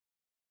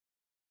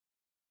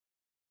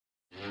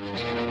You're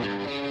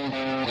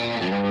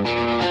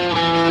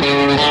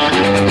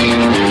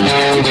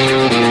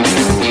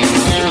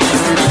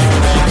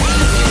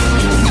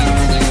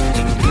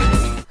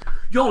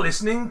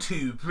listening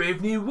to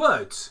Brave New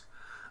Words.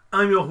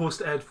 I'm your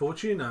host, Ed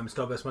Fortune. I'm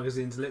Starbest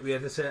Magazine's literary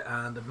editor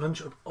and a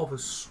bunch of other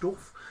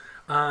stuff.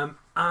 I'm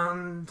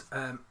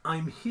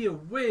here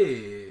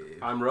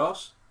with... I'm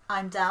Ross.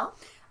 I'm Del.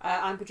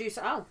 I'm producer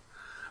Al.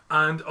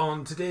 And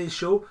on today's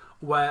show,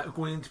 we're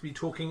going to be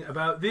talking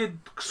about The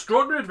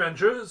Extraordinary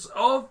Adventures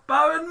of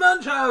Baron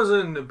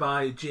Munchausen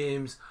by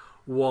James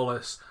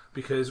Wallace.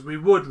 Because we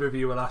would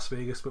review a Las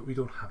Vegas, but we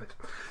don't have it.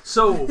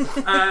 So,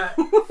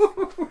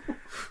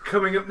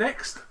 coming up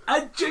next,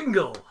 a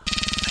jingle.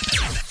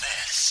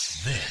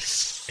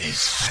 This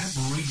is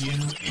Fab Radio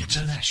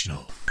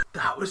International.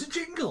 That was a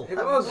jingle. It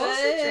was.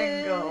 What's a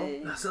jingle?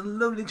 That's a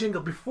lovely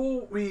jingle.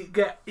 Before we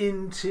get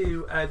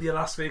into the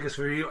Las Vegas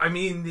review, I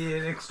mean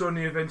the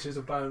Extraordinary Adventures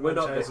of Baron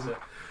Munchausen. We're not bitter.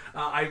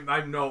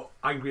 I'm not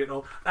angry at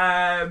all.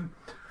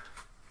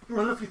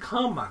 We're a lovely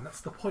calm man,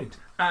 that's the point.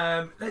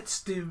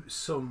 Let's do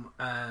some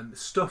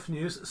Stuff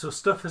news. So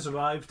Stuff has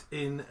arrived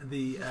in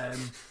the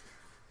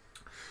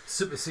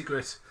super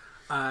secret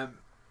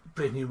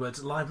Brave New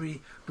Words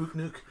library, Book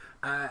Nook.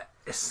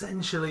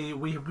 Essentially,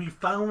 we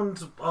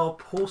found our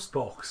post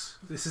box.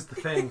 This is the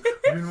thing.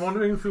 We've been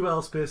wandering through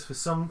Elspace for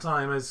some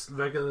time, as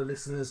regular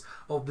listeners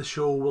of the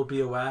show will be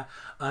aware.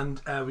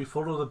 And we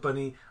followed the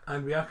bunny,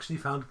 and we actually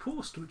found a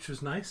post, which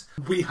was nice.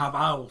 We have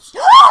owls.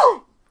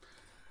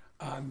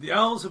 And the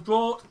owls have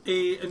brought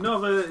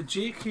another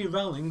J.K.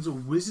 Rowling's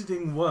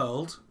Wizarding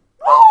World,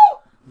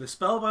 the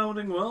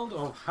spellbinding world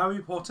of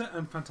Harry Potter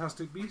and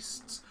Fantastic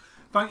Beasts.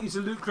 Thank you to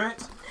Luke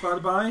Crate, by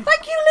the by.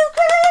 Thank you, Luke!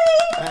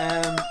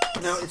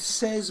 Now it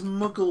says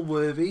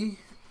Muggleworthy,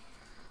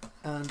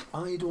 and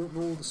I don't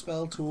know the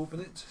spell to open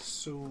it,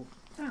 so...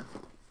 Yeah.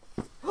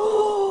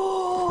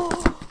 Oh,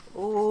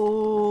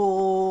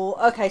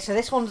 okay, so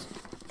this one's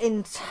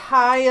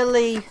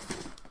entirely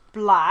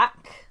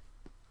black.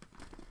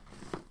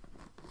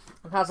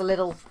 It has a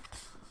little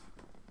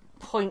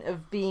point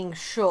of being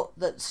shut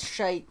that's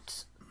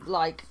shaped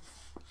like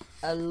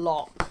a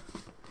lock.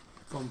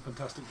 From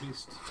Fantastic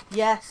Beasts.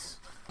 Yes.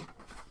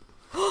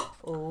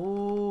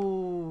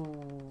 Oh.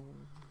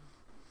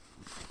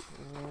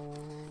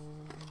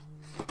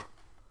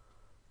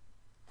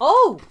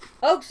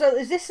 Oh, so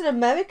is this an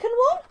American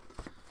one?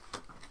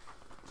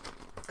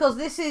 Because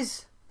this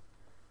is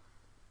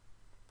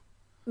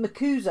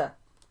MACUSA,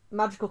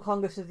 Magical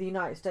Congress of the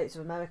United States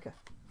of America.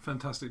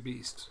 Fantastic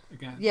Beasts,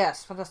 again.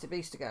 Yes, Fantastic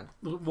Beast again.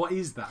 What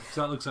is that? Because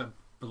that looks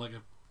like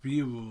a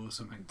bureau or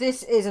something.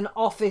 This is an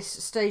office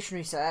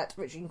stationery set,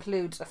 which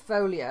includes a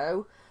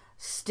folio,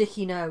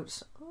 sticky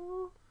notes,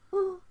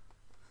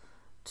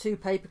 2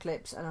 paper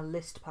clips, and a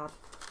list pad.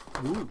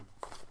 Ooh.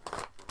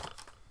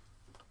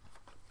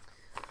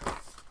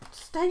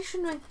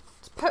 Stationery.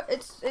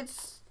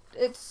 It's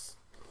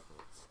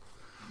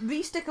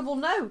restickable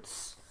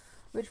notes,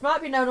 which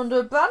might be known under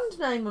a brand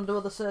name under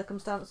other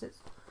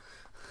circumstances.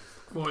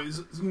 Well,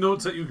 it's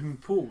notes that you can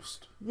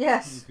post.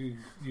 Yes.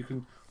 You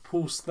can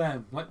post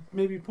them. Like,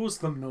 maybe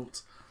post them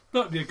notes.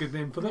 That'd be a good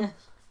name for them.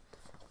 Yes.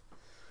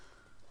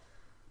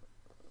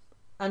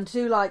 And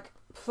 2, like,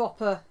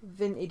 proper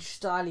vintage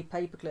styly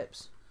paper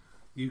clips.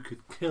 You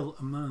could kill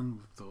a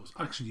man with those.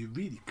 Actually, you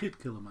really could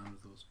kill a man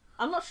with those.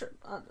 I'm not sure.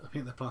 I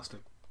think they're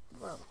plastic.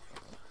 Well,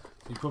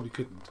 You probably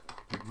couldn't.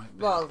 It might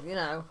be. well, you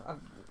know,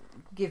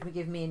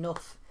 give me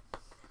enough.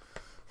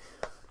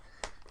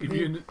 Give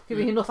Give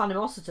me enough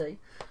animosity.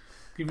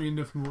 Give me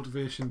enough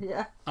motivation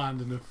Yeah.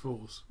 and enough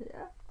force.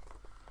 Yeah.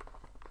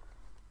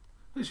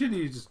 Actually,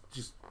 you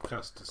just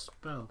cast a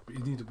spell, but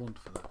you need a wand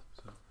for that.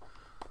 So,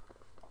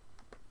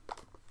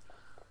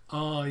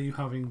 are you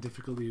having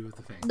difficulty with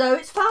the thing? No,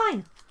 it's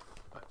fine.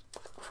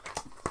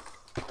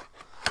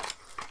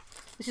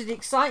 This is the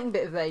exciting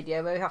bit of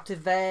radio where we have to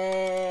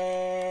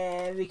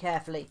very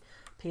carefully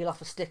peel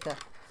off a sticker,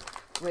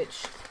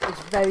 which is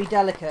very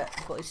delicate,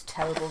 but it's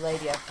terrible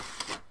radio.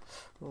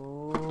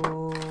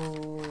 Ooh.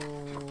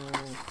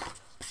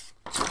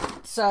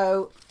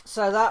 So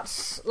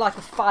that's like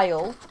a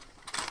file.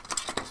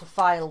 It's a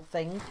file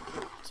thing.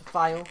 It's a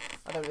file.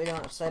 I don't really know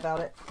what to say about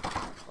it,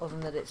 other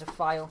than that it's a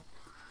file.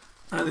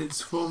 And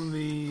it's from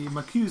the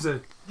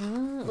MACUSA.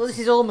 Well, this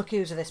is all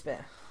MACUSA, this bit.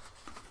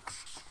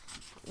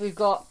 We've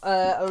got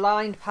a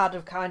lined pad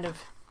of kind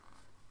of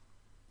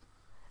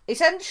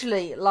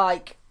essentially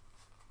like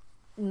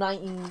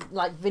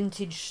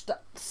vintage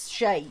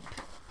shape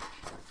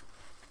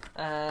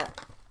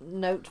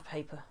note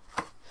paper.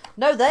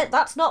 No,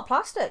 that's not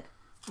plastic.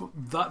 Oh,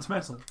 that's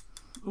metal.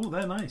 Oh,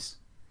 they're nice.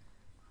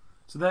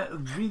 So they're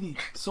really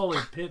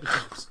solid paper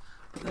clips.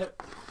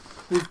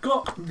 They've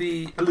got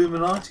the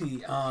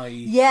Illuminati eye.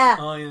 Yeah.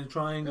 Eye in a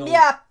triangle.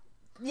 Yeah.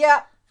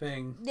 Yeah.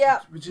 Thing. Yeah.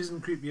 Which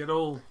isn't creepy at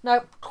all.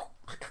 No.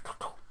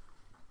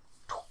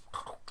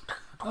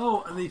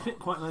 Oh, and they fit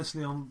quite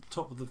nicely on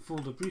top of the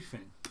folder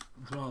briefing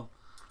as well.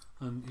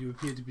 And you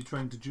appear to be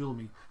trying to duel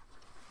me.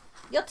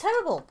 You're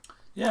terrible.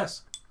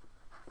 Yes.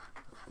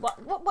 What?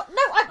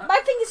 No,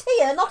 my finger's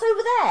here, not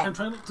over there. I'm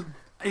trying not to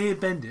A,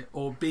 bend it,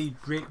 or B,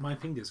 break my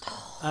fingers.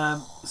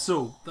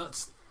 So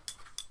that's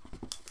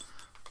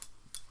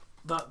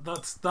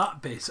that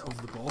bit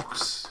of the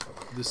box,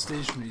 the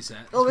stationery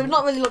set. Well, we've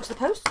not really looked at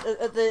the post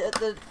at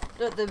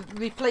the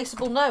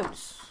replaceable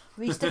notes,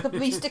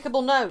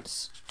 restickable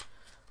notes.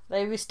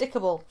 They're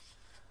restickable,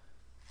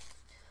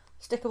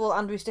 stickable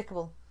and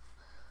restickable.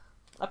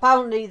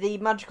 Apparently, the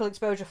magical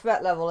exposure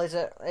threat level is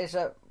at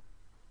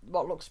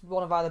what looks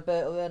one of either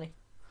Bert or Ernie.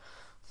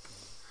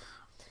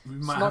 We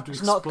might not- have to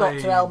it's not explain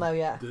Dr. Elmo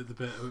yet. the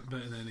bit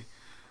and Ernie.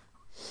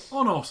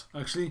 Or not,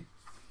 actually.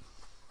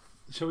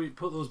 Shall we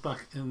put those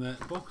back in the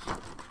box?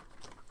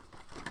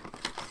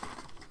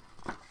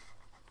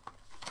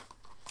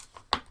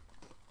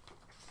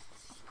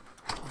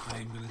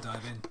 I'm going to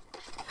dive in.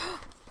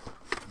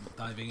 I'm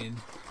diving in.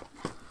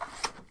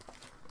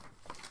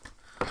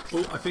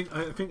 Oh, I think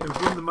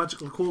I've won the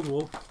magical Cold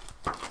War.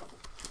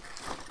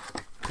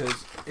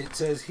 Because it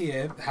says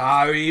here,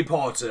 Harry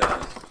Potter.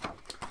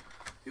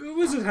 You're a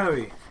wizard,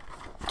 Harry.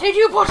 Did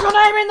you put your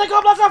name in the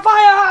Goblets of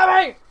Fire,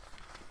 Harry?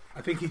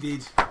 I think he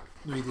did.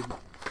 No, he didn't.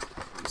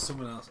 It was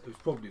someone else. It was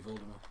probably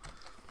Voldemort.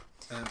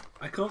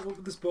 I can't look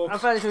at this box. I'm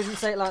fairly sure we didn't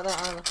say it like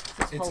that either.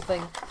 This whole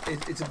thing.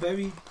 It's a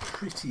very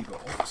pretty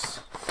box.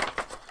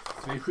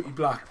 Very pretty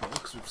black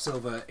box with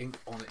silver ink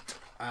on it.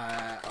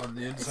 On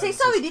the inside. See,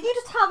 sorry, did you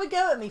just have a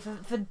go at me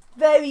for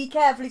very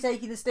carefully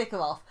taking the sticker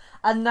off,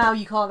 and now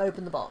you can't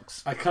open the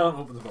box? I can't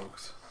open the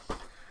box.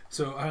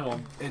 So hang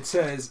on. It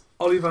says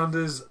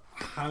Ollivander's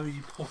Harry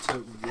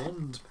Potter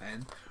wand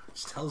pen,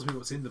 which tells me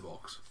what's in the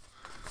box.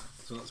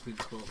 So that's been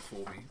spoiled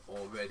for me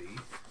already.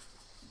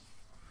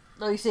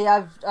 No, you see,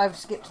 I've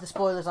skipped the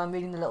spoilers. I'm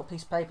reading the little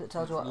piece of paper that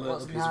tells you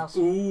what's in the house.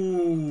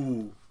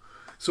 Ooh.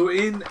 So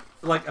in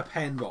like a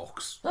pen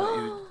box that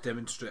you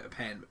demonstrate a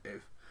pen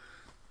with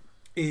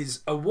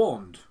is a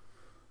wand.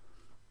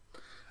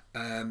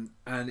 And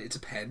it's a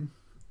pen.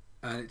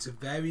 And it's a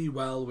very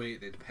well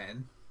weighted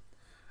pen.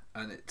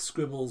 And it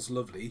scribbles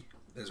lovely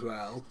as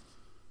well.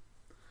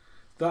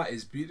 That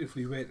is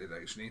beautifully weighted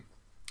actually.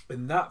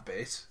 In that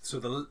bit, so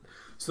the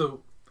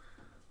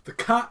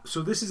cap.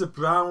 So this is a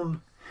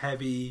brown,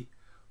 heavy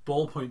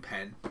ballpoint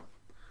pen,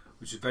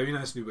 which is very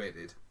nicely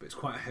weighted, but it's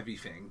quite a heavy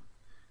thing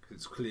because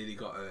it's clearly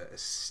got a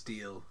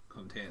steel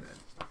container.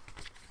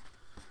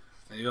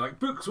 And you're like,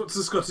 books? What's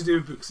this got to do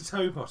with books? It's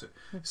Harry Potter.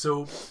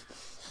 So,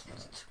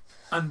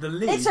 and the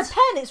lid. It's a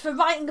pen. It's for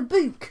writing a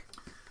book.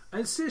 And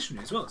it's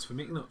stationary as well. It's for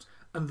making notes.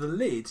 And the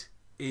lid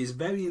is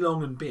very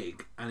long and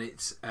big, and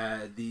it's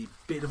the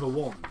bit of a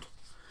wand.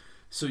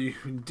 So you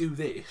can do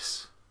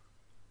this.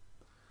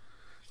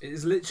 It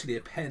is literally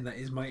a pen that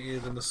is mightier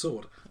than a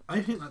sword.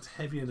 I think that's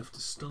heavy enough to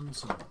stun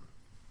someone.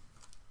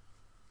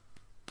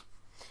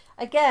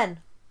 Again,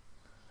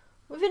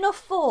 with enough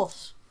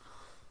force.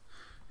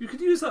 You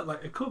could use that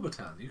like a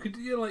Kubotan. You could,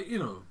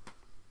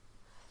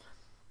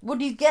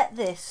 Would you get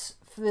this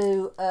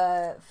through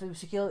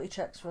security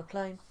checks for a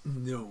plane?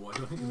 No, I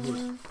don't think you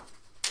would.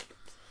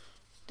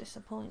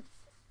 Disappoint.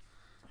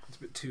 It's a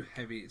bit too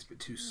heavy. It's a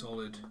bit too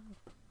solid.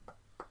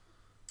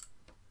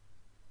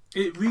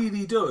 It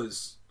really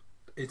does.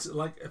 It's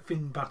like a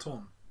thin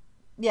baton.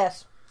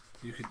 Yes.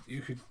 You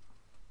could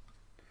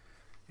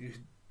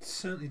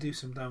certainly do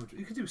some damage.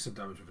 You could do some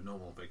damage with a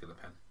normal regular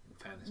pen. In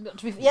fairness.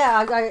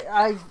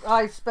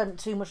 I've spent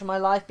too much of my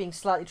life being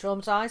slightly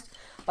traumatised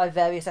by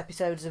various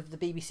episodes of the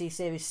BBC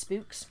series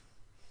Spooks.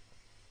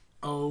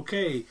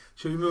 Okay,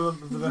 shall we move on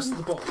to the rest of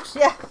the box?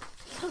 Yeah.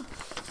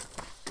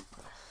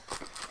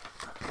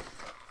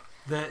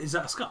 Is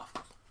that a scarf?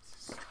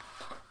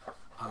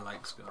 I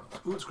like scarves.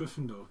 Oh, it's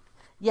Gryffindor.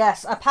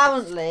 Yes,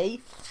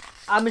 apparently.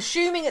 I'm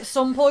assuming at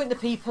some point the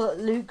people at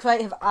Loot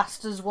Crate have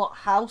asked us what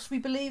house we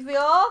believe we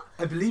are.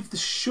 I believe the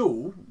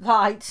show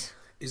Right.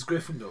 is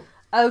Gryffindor.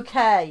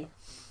 Okay.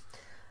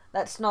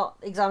 Let's not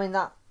examine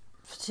that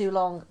for too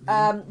long.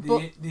 But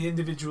The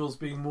individuals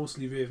being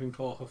mostly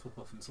Ravenclaw,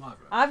 Hufflepuff and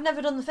Slytherin. I've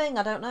never done the thing.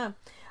 I don't know.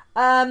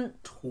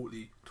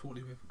 Totally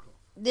Ravenclaw.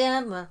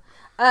 Yeah.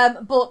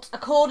 But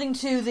according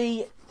to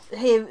the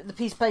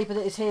piece of paper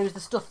that is here is the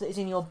stuff that is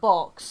in your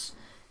box.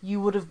 You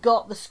would have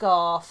got the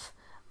scarf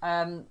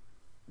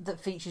that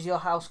features your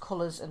house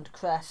colours and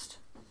crest,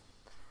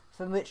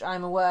 from which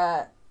I'm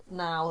aware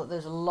now that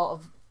there's a lot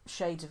of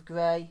shades of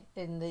grey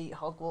in the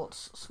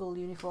Hogwarts school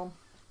uniform.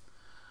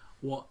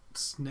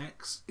 What's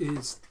next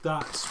is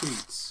that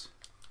sweets.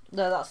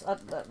 No, that's no,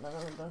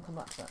 don't come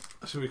back to that.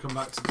 Shall we come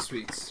back to the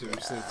sweets? Shall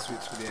we save the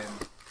sweets for the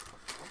end?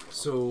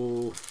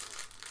 So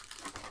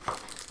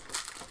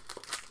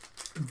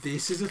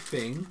this is a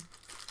thing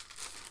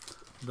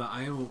that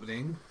I am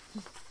opening.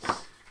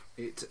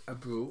 It's a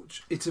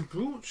brooch. It's a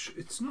brooch.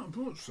 It's not a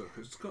brooch though,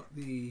 because it's got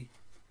the.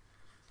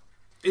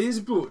 It is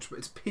a brooch, but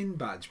it's a pin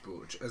badge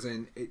brooch, as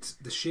in it's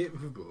the shape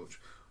of a brooch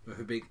with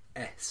a big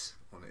S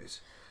on it.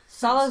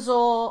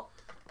 Salazar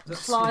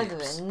That's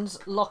Slytherin's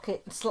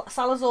locket.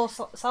 Salazar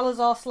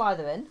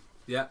Slytherin.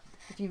 Yeah.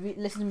 If you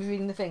listen to me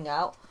reading the thing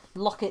out,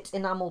 locket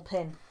enamel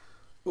pin.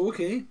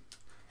 Okay.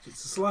 So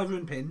it's a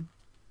Slytherin pin.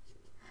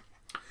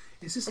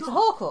 Is this It's a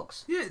not?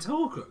 Horcrux. Yeah, it's a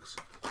Horcrux.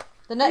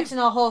 The next in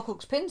our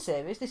Horcrux pin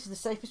series, this is the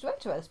safest way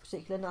to wear this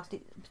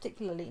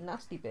particularly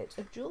nasty bit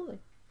of jewellery.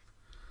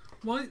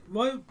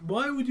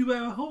 Why would you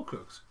wear a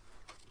Horcrux?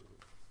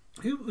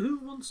 Who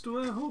wants to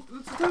wear a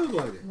Horcrux? That's a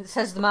terrible idea. It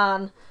says the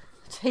man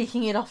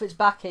taking it off its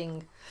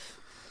backing.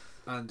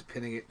 And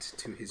pinning it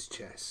to his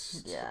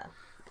chest. Yeah.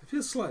 It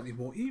feels slightly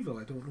more evil.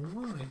 I don't know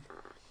why.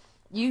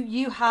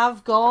 You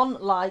have gone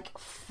like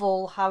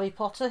full Harry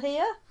Potter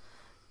here,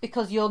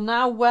 because you're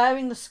now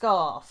wearing the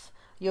scarf,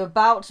 you're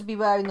about to be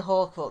wearing the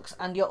Horcrux,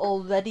 and you're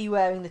already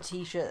wearing the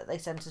T-shirt that they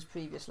sent us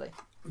previously.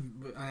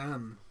 But I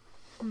am.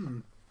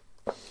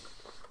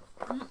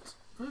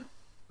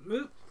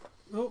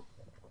 Oh,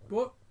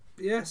 what?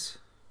 Yes.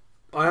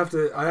 I have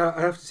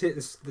to take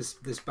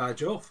this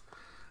badge off.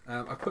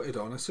 I put it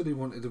on. I suddenly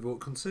wanted to vote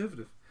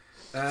Conservative.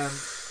 A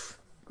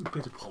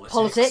bit of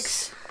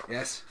Politics.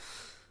 Yes.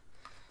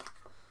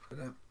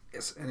 But,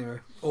 yes. Anyway,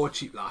 or a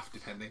cheap laugh,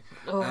 depending.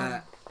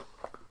 Oh.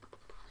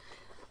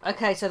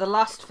 Okay, so the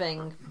last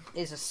thing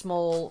is a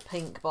small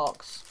pink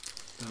box.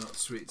 They're not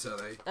sweets, are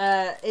they?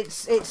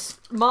 It's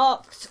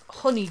marked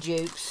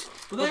Honeydukes.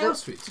 Well, they are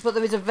sweets. But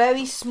there is a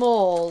very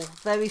small,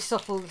 very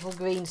subtle little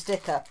green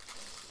sticker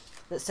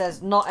that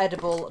says "not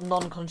edible,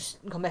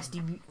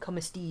 non-comestible,"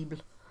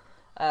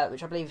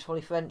 which I believe is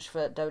probably French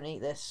for "don't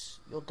eat this,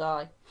 you'll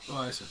die." Oh,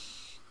 I see.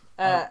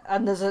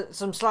 And there's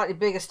some slightly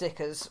bigger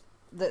stickers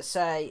that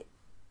say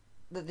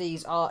that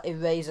these are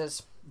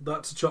erasers.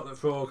 That's a chocolate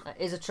frog. It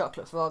is a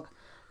chocolate frog.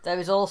 There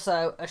is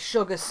also a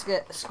sugar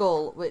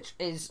skull, which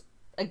is,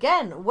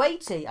 again,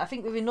 weighty. I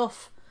think with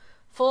enough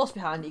force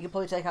behind it, you could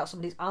probably take out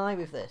somebody's eye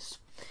with this.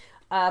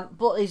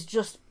 But is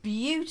just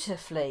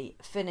beautifully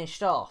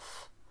finished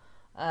off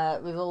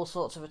with all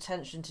sorts of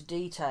attention to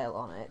detail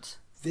on it.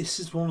 This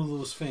is one of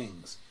those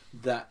things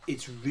that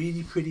it's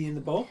really pretty in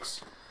the box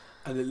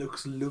and it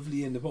looks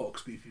lovely in the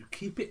box, but if you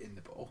keep it in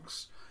the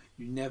box,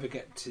 you never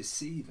get to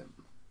see them.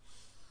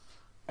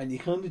 And you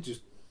kind of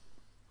just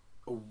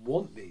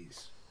want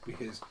these,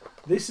 because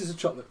this is a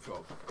chocolate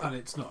frog and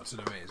it's not, it's an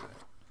eraser.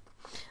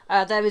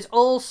 There is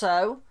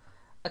also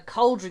a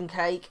cauldron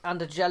cake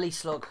and a jelly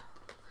slug.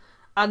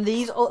 And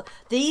these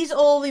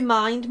all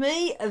remind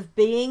me of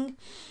being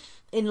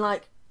in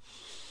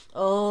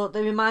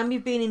they remind me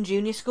of being in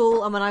junior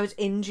school. And when I was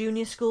in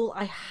junior school,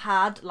 I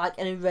had like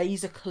an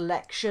eraser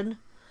collection.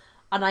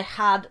 And I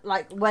had,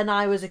 like, when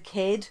I was a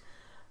kid,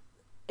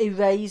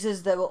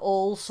 erasers that were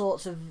all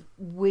sorts of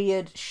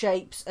weird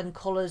shapes and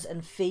colours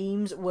and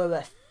themes were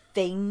a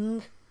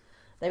thing.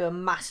 They were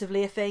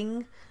massively a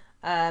thing.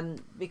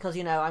 Because,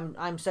 you know,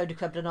 I'm so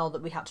decrepit and old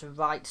that we had to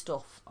write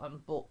stuff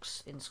on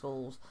books in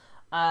schools,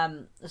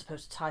 as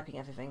opposed to typing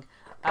everything.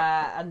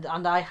 And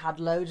I had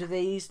loads of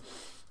these,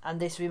 and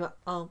this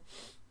reminds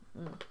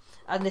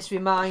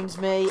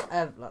me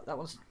of that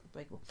one's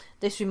breakable.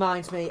 This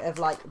reminds me of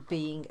like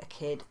being a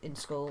kid in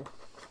school.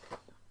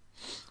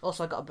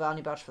 Also, I got a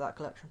brownie badge for that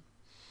collection.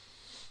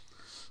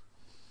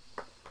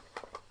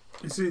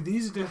 You see,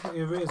 these are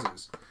definitely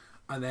erasers.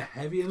 And they're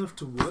heavy enough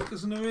to work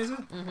as an eraser.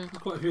 Mm-hmm.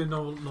 Quite a few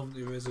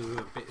novelty erasers are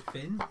a bit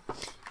thin.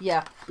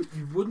 Yeah. But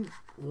you wouldn't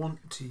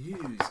want to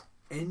use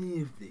any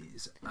of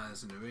these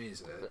as an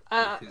eraser.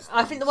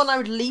 I think the one I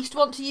would least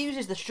want to use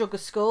is the sugar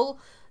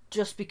skull,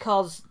 just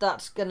because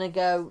that's going to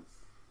go...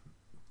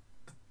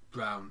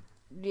 brown.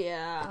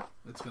 Yeah.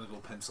 It's going to go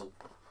pencil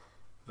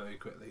very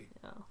quickly.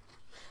 Yeah.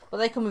 Well,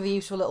 they come with a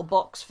useful little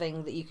box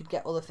thing that you could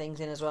get other things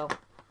in as well.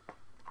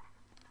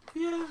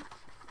 Yeah.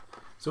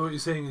 So what you're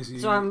saying is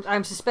So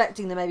I'm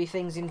suspecting there may be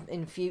things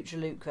in future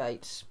loot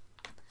crates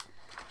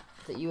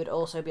that you would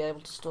also be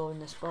able to store in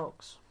this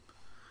box.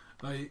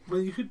 Well,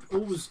 you could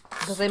always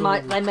Because they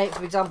might,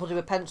 for example, do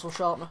a pencil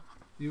sharpener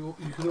You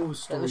could always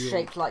store that was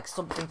shaped like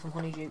something from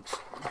Honeydukes.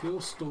 You could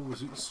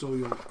always store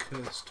your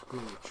cursed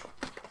brooch.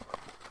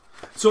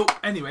 So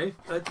anyway,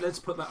 let's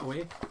put that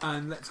away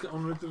and let's get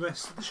on with the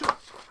rest of the show.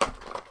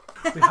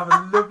 We have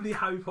a lovely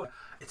Harry Potter.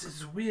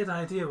 It's a weird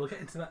idea. We'll get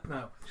into that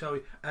now, shall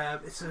we?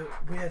 It's a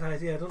weird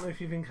idea. I don't know if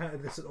you've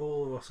encountered this at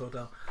all, Ross or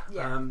Del.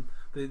 Yeah.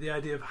 The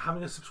idea of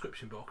having a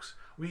subscription box.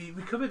 We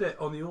covered it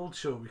on the old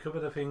show. We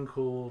covered a thing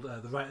called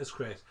the Writer's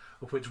Crate,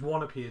 of which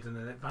one appeared and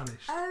then it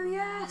vanished. Oh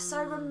yes,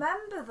 I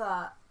remember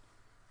that.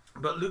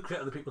 But Loot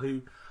Crate are the people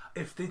who,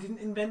 if they didn't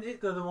invent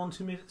it, they're the ones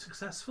who made it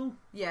successful.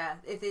 Yeah,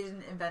 if they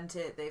didn't invent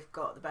it, they've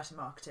got the better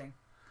marketing.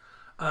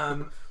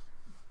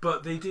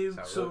 But they do,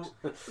 That's how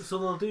it so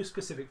they'll do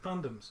specific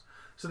fandoms.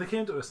 So they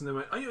came to us and they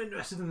went, "Are you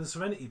interested in the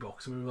Serenity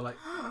box?" And we were like,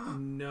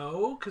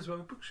 "No, because we're a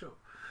bookshop."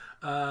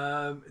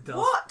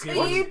 What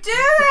are you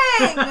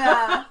doing?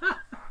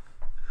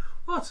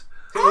 What?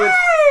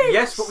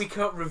 Yes, but we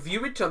can't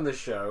review it on the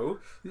show.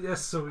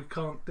 Yes, so we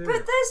can't do But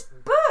it. there's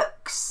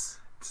books.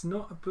 It's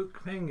not a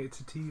book thing, it's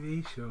a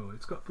TV show.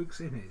 It's got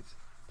books in it.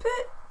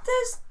 But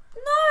there's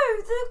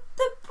no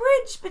the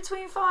bridge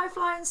between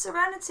Firefly and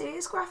Serenity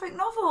is graphic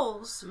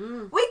novels.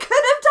 We could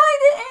have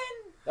tied it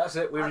in. That's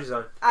it, we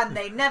resign. And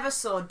they never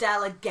saw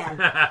Dell again.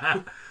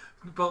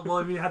 But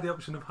we had the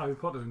option of Harry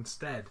Potter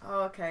instead.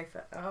 Oh, okay.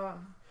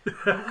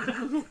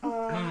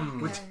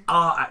 which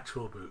are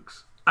actual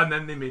books. And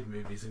then they made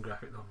movies and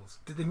graphic novels.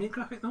 Did they make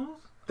graphic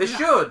novels? They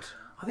should.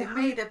 Are They they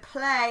made a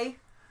play.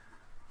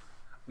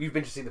 You've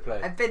been to see the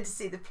play. I've been to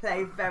see the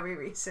play very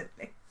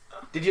recently.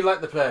 Did you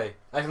like the play?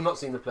 I have not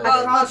seen the play.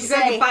 can't Well, she's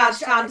got say a badge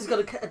hashtag. and has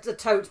got a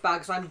tote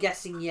bag, so I'm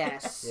guessing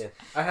yes. Yeah,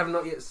 I have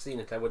not yet seen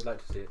it. I would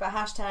like to see it. But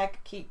hashtag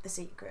keep the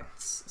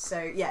secrets.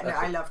 So yeah, no, Okay.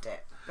 I loved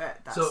it.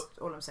 But that's So-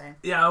 all I'm saying.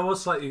 Yeah, I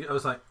was like,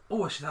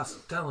 oh, I should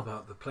ask Del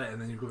about the play,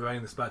 and then you go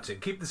wearing this badge saying,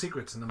 keep the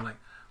secrets, and I'm like,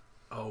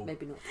 oh,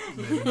 Maybe not.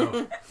 maybe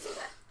not.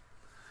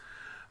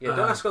 Yeah,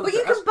 don't ask on Well, the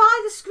you can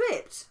buy the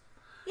script.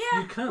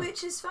 Yeah, You can.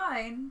 which is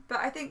fine. But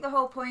I think the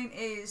whole point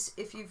is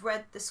if you've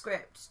read the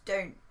script,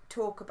 don't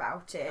talk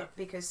about it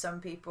because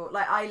some people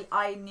like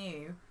I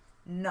knew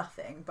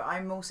nothing, but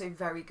I'm also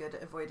very good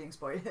at avoiding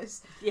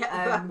spoilers.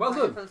 Yeah, Well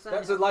done.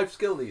 That's a life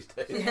skill these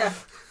days. Yeah.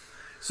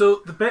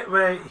 So the bit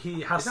where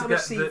he has Is to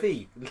that on a get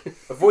the,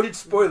 CV? Avoided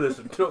spoilers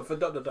for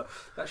dot dot dot.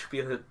 That should be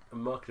a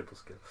marketable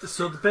skill.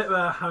 so the bit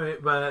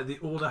where the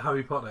older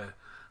Harry Potter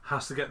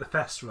has to get the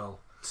Thestral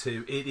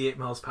to 88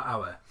 miles per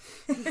hour,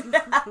 using,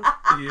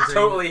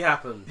 Totally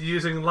happened.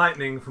 using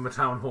lightning from a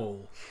town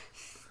hall.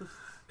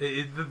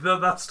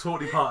 That's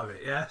totally part of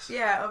it. Yes.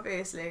 Yeah,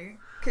 obviously.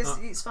 Because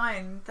it's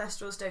fine.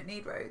 Thestrals don't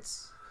need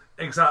roads.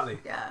 Exactly.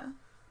 Yeah.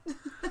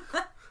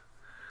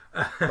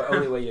 But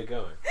only where you're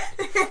going.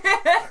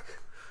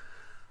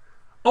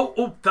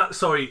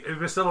 Sorry,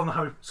 we're still on the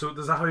Harry. So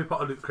there's a Harry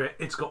Potter loot crate.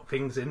 It's got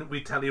things in it.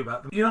 We tell you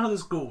about them. You know how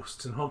there's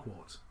ghosts in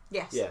Hogwarts,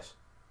 Yes. Yes.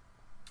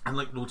 and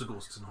like loads of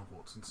ghosts in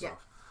Hogwarts and stuff. Yeah.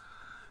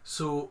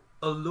 So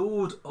a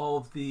load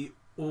of the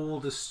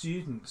older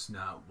students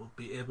now will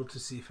be able to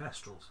see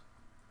Thestrals.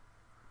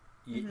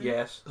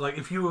 Yes. Like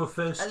if you were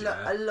first year,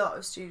 A lot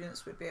of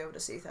students would be able to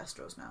see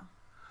Thestrals now.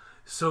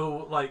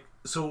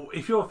 so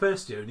if you're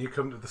first year and you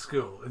come to the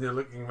school and you're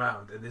looking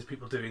around and there's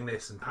people doing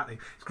this and patting,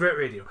 it's great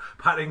radio,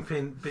 patting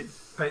thin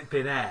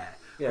air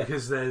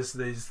because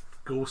there's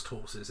ghost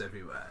horses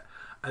everywhere,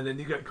 and then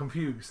you get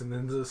confused and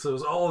then there's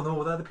oh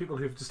no, they're the people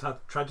who've just had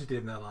tragedy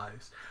in their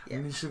lives,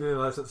 and you should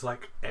realise it's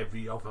like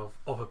every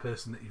other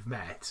person that you've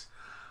met.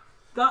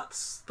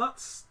 That's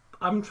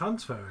I'm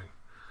transferring.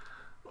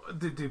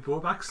 Do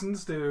Bob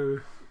Axons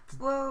do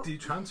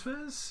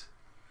transfers?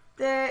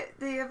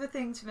 The other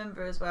thing to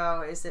remember as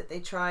well is that they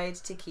tried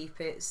to keep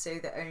it so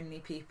that only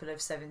people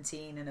of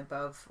 17 and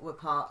above were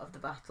part of the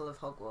Battle of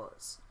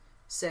Hogwarts.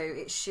 So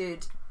it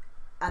should,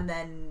 and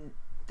then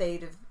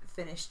they'd have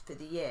finished for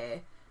the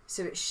year,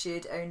 so it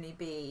should only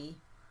be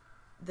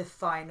the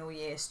final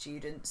year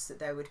students that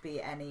there would be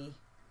any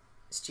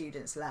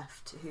students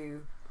left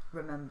who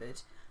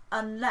remembered,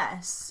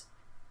 unless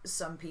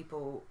some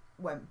people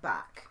went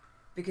back.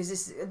 Because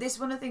this is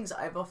one of the things that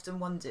I've often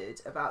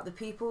wondered about the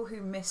people who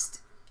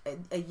missed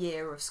a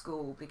year of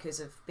school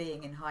because of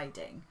being in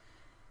hiding.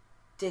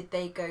 Did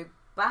they go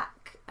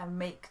back and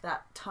make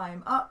that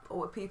time up,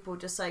 or were people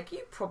just like,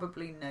 you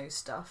probably know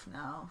stuff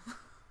now?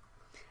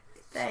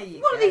 There you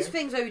go. One of these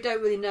things where we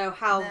don't really know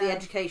how No. the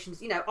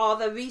education's. Are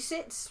there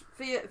resits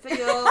for your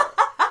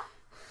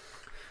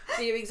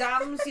for your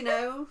exams? Can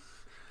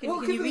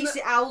Well, you given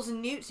resit owls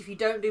and newts if you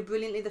don't do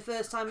brilliantly the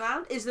first time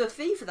round? Is there a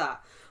fee for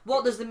that?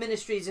 What does the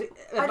ministry's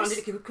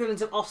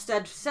equivalent of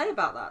Ofsted say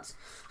about that?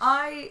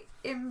 I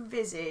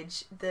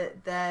envisage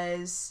that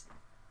there's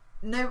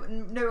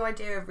no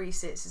idea of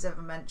resits is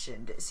ever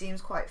mentioned. It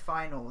seems quite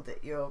final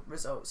that your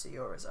results are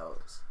your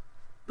results.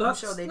 I'm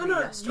sure they do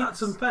less That's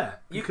stress. unfair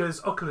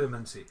because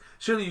occlumency.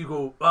 Surely you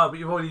go, but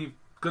you've already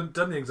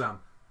done the exam.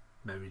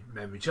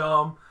 Memory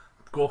charm.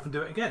 Go off and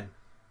do it again.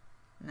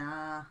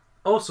 Nah.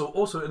 Also,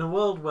 in a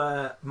world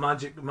where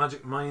magic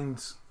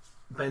mind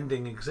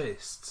bending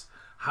exists,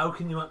 how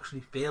can you actually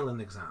fail an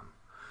exam?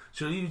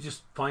 Surely you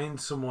just find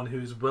someone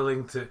who's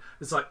willing to.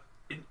 It's like,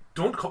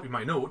 don't copy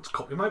my notes,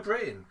 copy my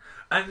brain,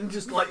 and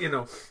just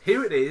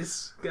here it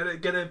is.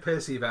 Get a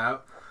perceive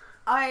out.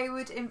 I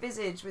would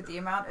envisage with the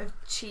amount of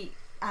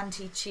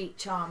anti-cheat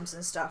charms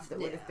and stuff that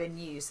would have been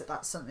used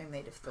that's something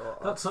they'd have thought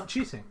of. That's not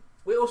cheating.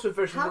 We're also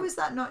very. How is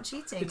that not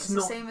cheating? It's It's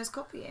not- the same as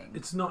copying.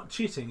 It's not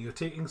cheating. You're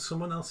taking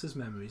someone else's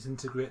memories,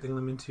 integrating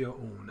them into your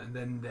own, and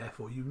then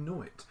therefore you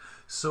know it.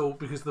 So,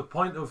 because the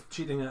point of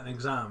cheating at an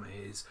exam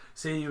is,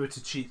 say you were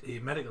to cheat a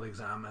medical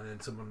exam, and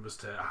then someone was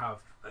to have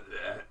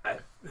an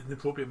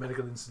appropriate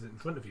medical incident in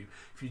front of you.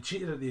 If you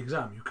cheated at the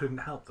exam, you couldn't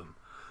help them.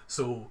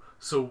 So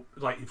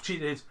like you've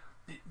cheated,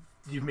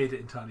 you've made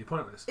it entirely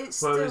pointless.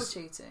 It's Whereas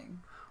still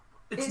cheating.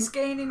 It's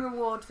gaining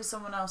reward for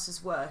someone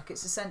else's work.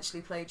 It's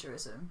essentially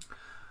plagiarism.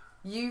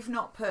 You've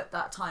not put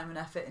that time and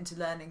effort into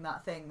learning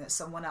that thing that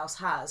someone else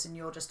has, and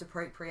you're just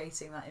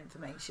appropriating that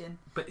information.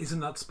 But isn't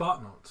that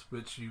SparkNotes,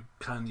 which you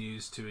can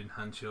use to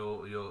enhance your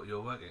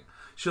working?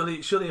 Surely,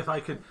 if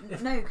I could,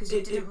 No, because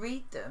you didn't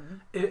read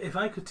them. if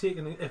I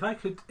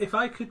could if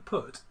I could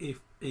put a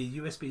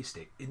USB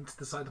stick into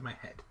the side of my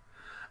head,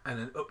 and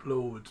then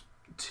upload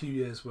 2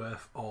 years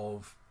worth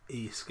of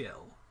a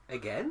skill.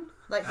 Again?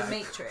 Like the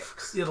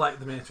Matrix. You're like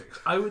the Matrix.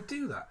 I would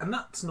do that, and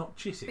that's not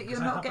cheating. But 'cause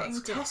you're I not have that getting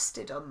skill.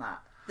 tested on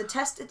that. A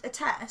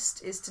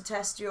test is to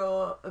test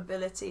your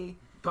ability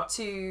But-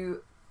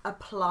 to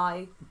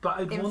apply But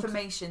I'd want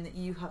information that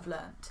you have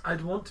learnt.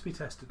 I'd want to be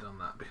tested on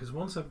that, because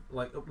once I've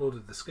like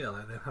uploaded the skill,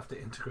 I then have to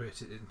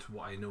integrate it into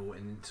what I know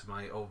and into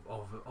my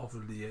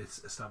overly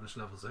established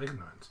levels of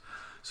ignorance.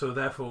 So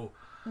therefore,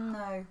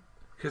 No.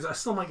 because I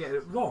still might get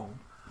it wrong,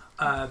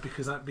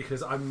 because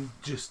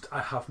I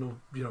have no,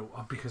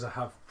 because I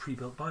have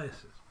pre-built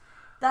biases.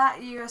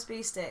 That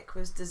USB stick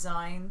was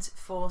designed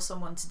for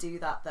someone to do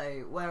that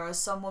though, whereas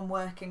someone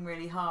working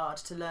really hard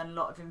to learn a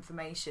lot of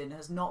information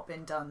has not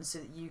been done so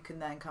that you can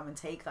then come and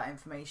take that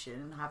information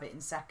and have it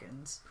in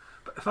seconds.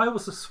 But if I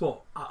was a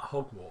SWAT at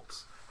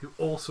Hogwarts who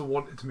also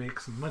wanted to make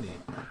some money,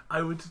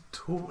 I would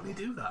totally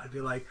do that. I'd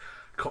be like,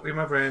 copy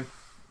my brain,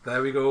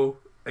 there we go.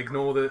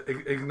 Ignore the.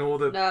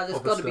 No, there's other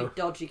got to be stuff.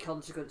 dodgy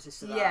consequences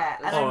to that. Yeah,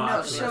 and There's I'm Oh, not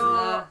absolutely. sure.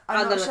 I'm And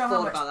not then sure I how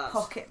thought much about that.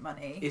 pocket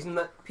money Isn't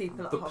that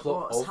people at the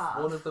plot Hogwarts of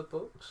have. one of the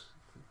books?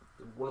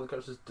 One of the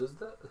characters does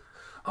that?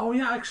 Oh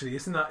yeah, actually,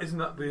 isn't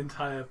that the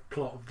entire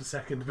plot of the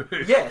second book?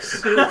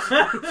 Yes.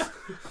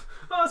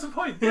 Oh, that's a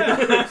point.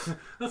 Yeah,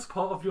 that's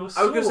part of your I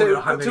soul. was going you're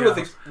to say handing two other out.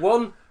 things.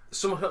 One,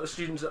 some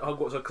students at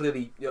Hogwarts are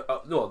clearly...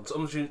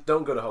 some students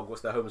don't go to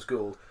Hogwarts, they're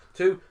homeschooled.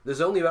 Two,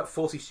 there's only about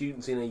 40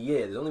 students in a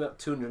year. There's only about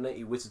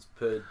 280 wizards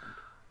per...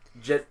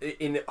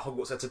 in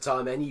Hogwarts at a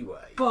time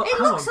anyway. But It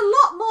hang looks on. a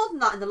lot more than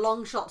that in the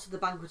long shots of the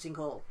banqueting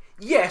hall.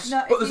 Yes,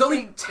 No, but if there's you only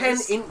think 10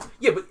 there's- in...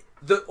 Yeah, but...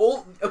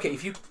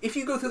 If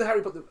you go through the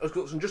Harry Potter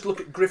schools and just look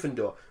at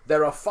Gryffindor,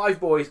 there are 5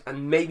 boys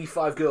and maybe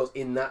 5 girls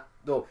in that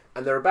door,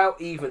 and they're about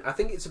even. I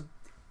think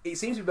it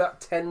seems to be about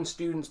 10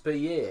 students per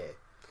year.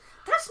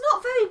 That's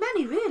not very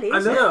many, really, I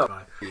is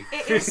know. it?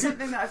 It is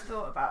something that I've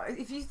thought about.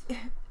 If you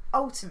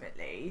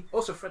ultimately,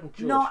 Also, Fred and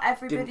George not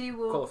everybody didn't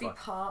will qualify. be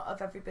part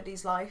of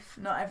everybody's life.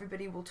 Not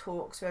everybody will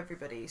talk to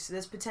everybody. So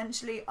there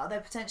potentially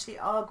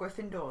are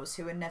Gryffindors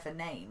who are never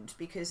named,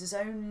 because there's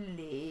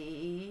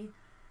only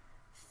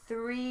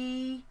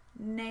 3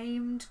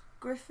 named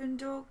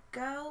Gryffindor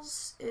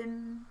girls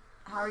in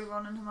Harry,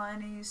 Ron, and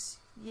Hermione's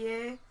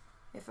year.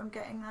 If I'm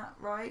getting that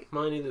right.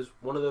 Hermione, there's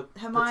one of the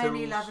Hermione,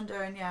 Petals-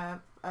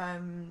 Lavender,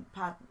 and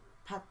Padma.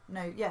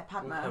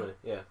 Hermione,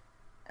 yeah.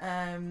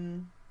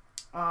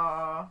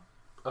 Are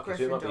Okay,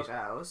 so it might be. Gryffindor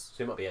girls.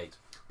 So it might be 8.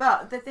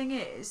 But the thing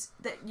is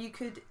that you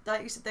could,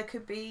 like you said, there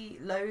could be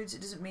loads.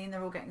 It doesn't mean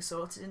they're all getting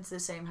sorted into the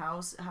same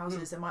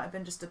houses. There might have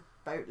been just a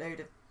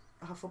boatload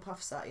of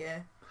Hufflepuffs that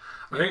year.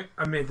 I think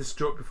I made this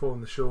joke before on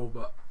the show,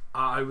 but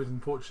I would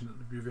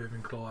unfortunately be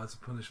Ravenclaw as a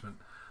punishment,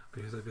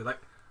 because I'd be like,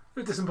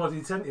 "We're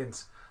disembodied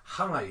sentience.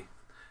 Hi."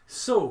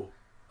 So,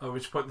 at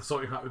which point the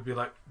Sorting Hat would be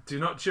like, "Do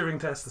not Turing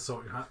test the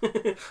Sorting Hat."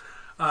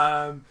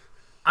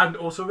 And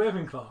also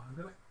Ravenclaw. I'd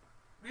be like,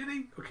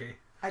 "Really? Okay."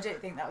 I don't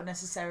think that would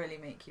necessarily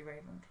make you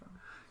Ravenclaw.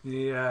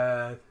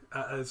 Yeah,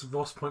 as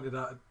Ross pointed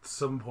out at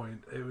some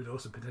point, it would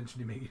also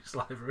potentially make you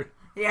Slytherin.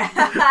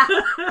 Yeah.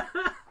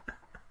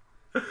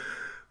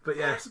 But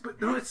yes,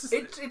 but no, it's just,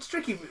 It's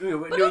tricky. But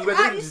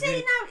you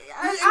see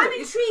now, I'm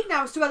intrigued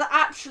now as to whether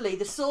actually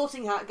the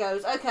Sorting Hat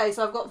goes, okay,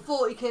 so I've got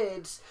 40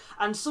 kids,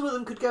 and some of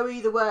them could go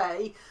either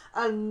way,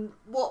 and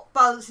what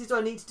balances do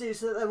I need to do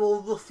so that they're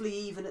all roughly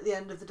even at the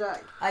end of the day?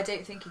 I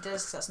don't think he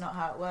does, because that's not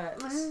how it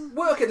works.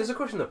 Well, okay, there's a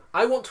question though.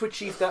 I want to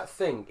achieve that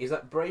thing. Is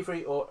that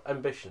bravery or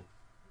ambition?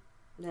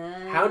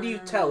 How do you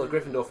tell a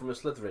Gryffindor from a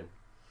Slytherin?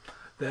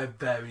 they're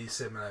very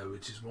similar,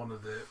 which is one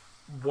of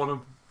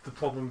the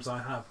problems I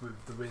have with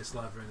the way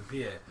Slytherin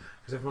appear,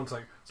 because everyone's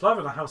like,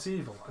 Slytherin are house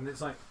evil, and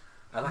it's like,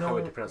 I like No. how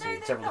it pronounce it in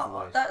they're several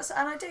different not. ways.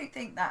 And I don't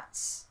think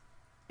that's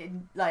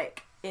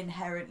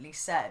inherently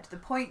said. The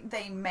point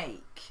they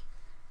make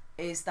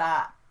is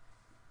that,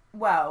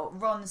 well,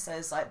 Ron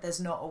says like there's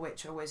not a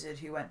witch or wizard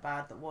who went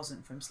bad that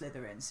wasn't from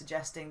Slytherin,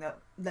 suggesting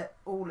that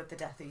all of the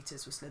Death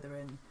Eaters were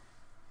Slytherin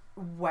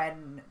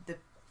when the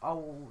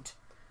old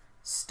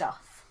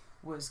stuff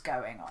was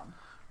going on.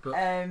 but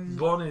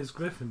Ron is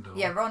Gryffindor.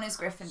 Yeah, Ron is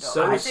Gryffindor.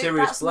 So I is think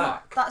Sirius that's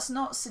Black. That's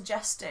not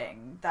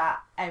suggesting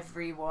that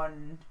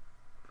everyone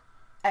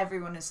in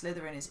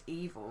Slytherin is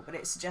evil, but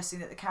it's suggesting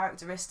that the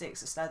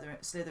characteristics that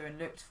Slytherin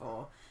looked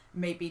for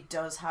maybe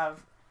does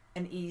have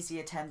an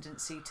easier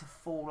tendency to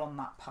fall on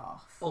that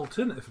path.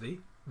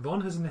 Alternatively,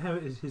 Ron has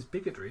inherited his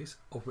bigotries,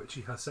 of which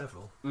he has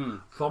several,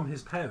 from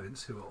his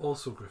parents, who are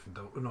also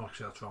Gryffindor. No,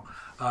 actually, that's wrong,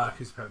 because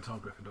his parents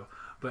aren't Gryffindor.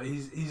 But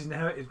he's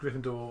inherited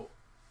Gryffindor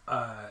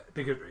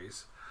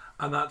bigotries,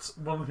 and that's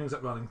one of the things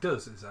that Rowling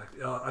does. Is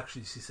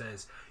actually she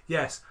says,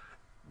 yes,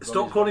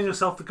 stop is calling racist.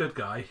 yourself the good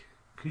guy,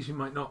 because you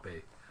might not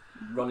be.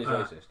 Ron is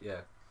racist,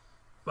 yeah.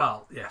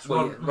 Well, yes,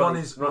 Well, Ron, yeah, Ron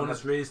Ron is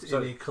has- raised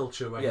so- in a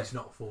culture where yes. he's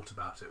not thought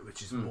about it,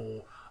 which is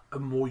a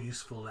more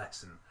useful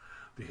lesson,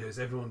 because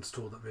everyone's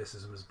told that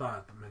racism is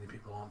bad, but many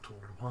people aren't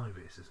told why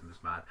racism is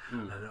bad,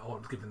 and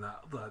aren't given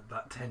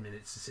that 10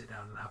 minutes to sit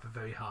down and have a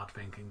very hard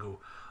think and go,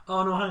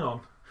 oh no, hang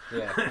on,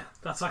 Yeah.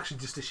 that's actually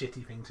just a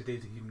shitty thing to do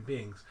to human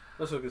beings.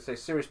 Also, I was going to say,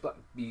 Sirius Black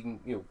being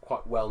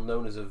quite well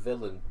known as a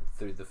villain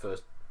through the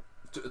first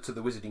to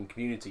the wizarding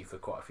community for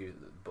quite a few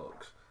of the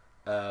books,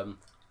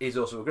 is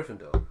also a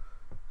Gryffindor.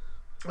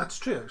 That's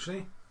true,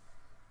 actually.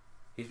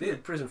 He's been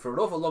in prison for an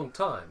awful long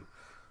time.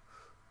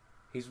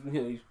 He's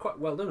he's quite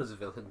well known as a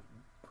villain,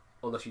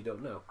 unless you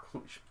don't know,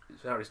 which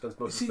Harry spends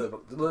most of the third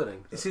book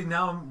learning. You see,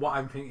 now what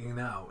I'm thinking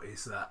now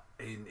is that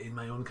in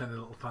my own kind of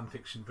little fan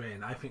fiction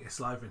brain, I think a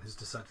Slytherin has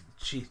decided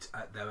to cheat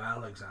at their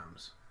AL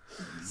exams,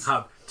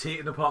 have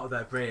taken a part of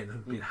their brain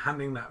and been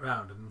handing that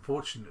round, and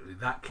unfortunately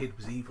that kid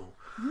was evil.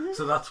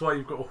 So that's why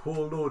you've got a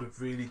whole load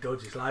of really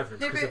dodgy Slytherins,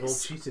 because they've all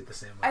cheated the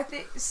same way. I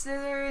think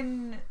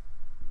Slytherin,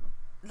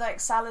 like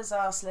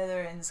Salazar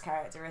Slytherin's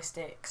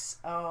characteristics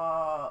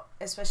are,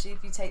 especially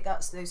if you take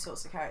those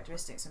sorts of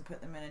characteristics and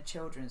put them in a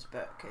children's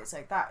book, it's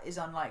like that is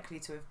unlikely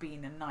to have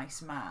been a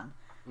nice man.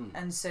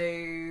 And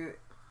so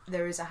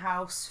there is a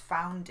house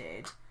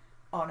founded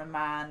on a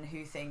man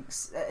who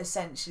thinks that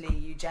essentially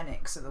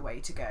eugenics are the way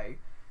to go.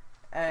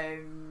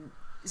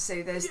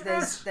 So there's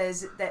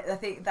I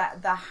think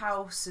that the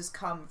house has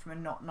come from a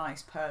not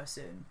nice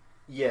person.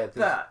 Yeah,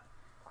 but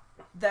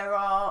there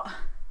are.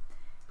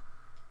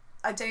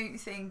 I don't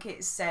think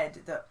it's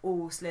said that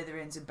all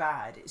Slytherins are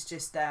bad. It's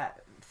just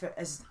that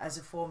as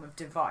a form of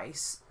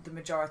device, the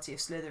majority of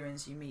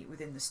Slytherins you meet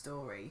within the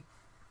story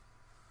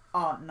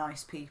aren't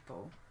nice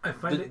people. I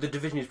find the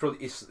division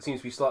seems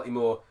to be slightly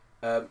more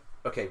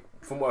okay.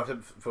 From what I've said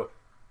before,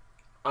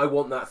 I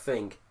want that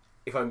thing.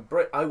 If I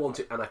want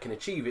it and I can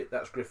achieve it,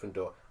 that's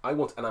Gryffindor. I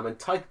want it and I'm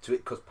entitled to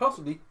it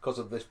because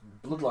of this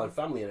bloodline,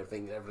 family, and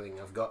everything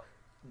I've got.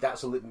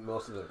 That's a little bit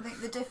most of them. I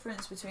think the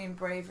difference between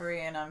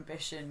bravery and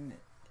ambition,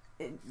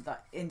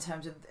 in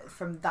terms of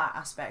from that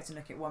aspect, and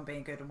look at one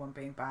being good and one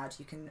being bad,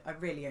 I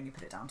really only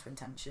put it down to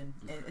intention.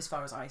 As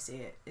far as I see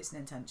it, it's an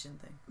intention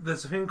thing.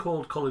 There's a thing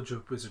called College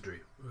of Wizardry,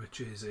 which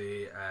is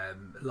a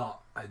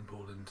lot in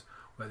Poland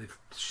where they've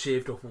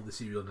shaved off all the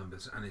serial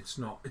numbers, and it's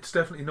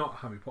definitely not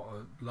Harry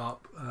Potter LARP,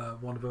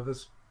 Warner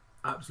Brothers,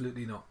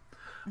 absolutely not.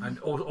 And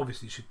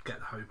obviously you should get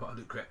the Harry Potter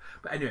look great.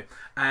 But anyway,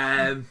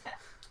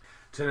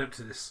 turn up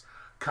to this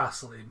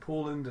castle in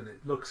Poland, and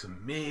it looks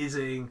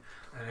amazing,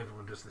 and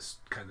everyone does this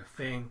kind of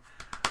thing.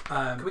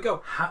 Can we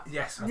go?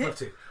 Yes, I'd love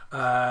to.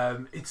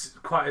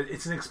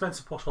 It's an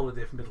expensive posh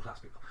holiday for middle class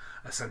people,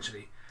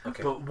 essentially.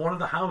 Okay. But one of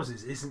the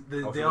houses isn't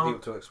they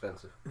aren't too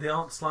expensive. They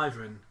aren't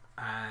Slytherin.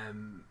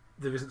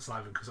 There isn't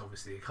Slytherin because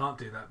obviously you can't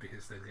do that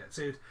because they'd get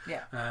sued.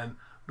 Yeah.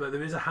 But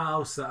there is a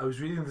house that I was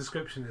reading the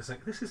description. It's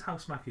like, this is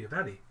House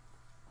Machiavelli.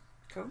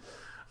 Cool.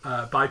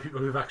 By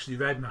people who've actually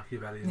read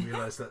Machiavelli and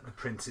realised that the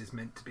prince is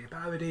meant to be a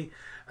parody.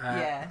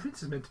 The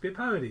prince is meant to be a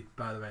parody,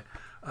 by the way.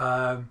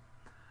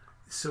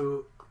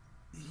 So,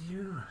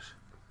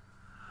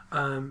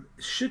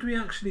 should we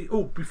actually...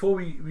 Oh, before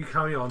we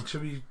carry on,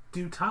 should we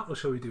do Tat or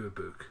shall we do a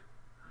book?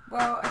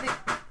 Well, I think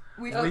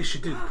we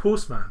should do the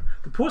Postman.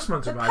 The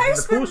Postman's arrived in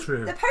the post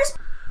room. The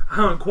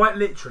postman... Quite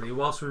literally,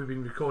 whilst we've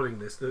been recording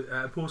this,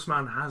 the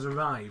Postman has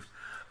arrived,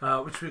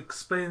 which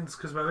explains,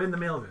 because we're in the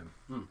mailroom.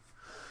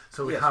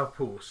 So we have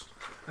post.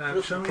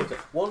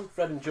 One,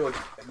 Fred and George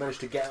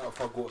managed to get out of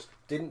Hogwarts,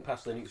 didn't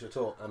pass the nukes at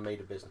all, and made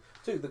a business.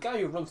 Two, the guy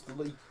who runs the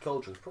League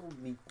Cauldrons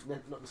probably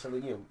not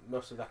necessarily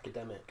most of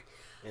academic.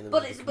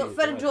 But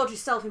Fred and George is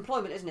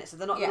self-employment, isn't it? So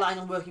they're not relying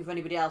on working for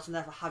anybody else, and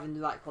therefore having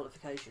the right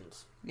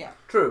qualifications. Yeah,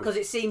 true. Because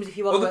it seems if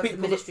you want to work for the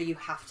ministry, you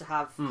have to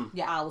have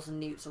owls and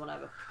newts or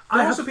whatever.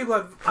 I have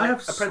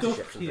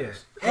apprenticeships stuff here.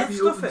 Have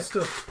you opened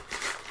stuff?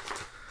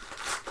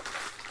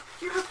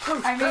 You have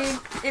post. I mean,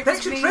 it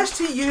that's was your dress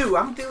to you.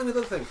 I'm dealing with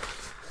other things.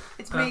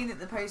 It's mean that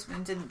the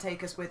postman didn't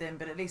take us with him,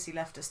 but at least he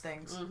left us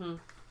things. Mm-hmm.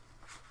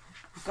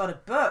 We've got a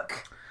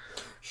book.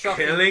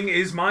 Shocking. Killing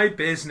is My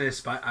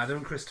Business by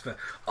Adam Christopher.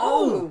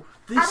 Adam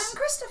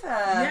Christopher.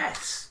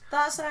 Yes.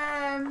 That's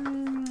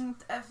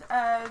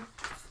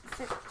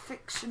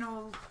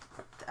fictional.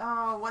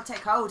 Oh, what's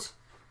it called?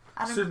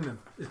 Pseudonym.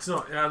 It's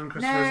not Adam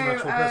Christopher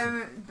is an actual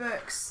person.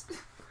 Books.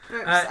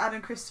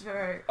 Adam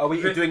Christopher. Are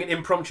we doing an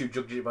impromptu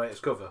judging it by its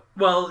cover?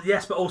 Well,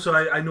 yes, but also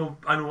I know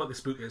what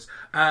this book is.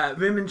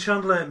 Raymond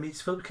Chandler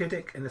meets Philip K.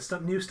 Dick in a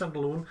new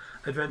standalone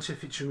adventure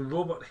featuring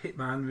robot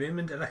hitman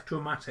Raymond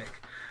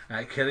Electromatic.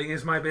 Killing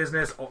is My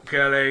Business.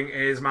 Killing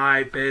is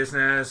My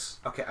Business.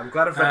 Okay, I'm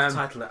glad I've read the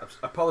title now.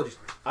 Apologies.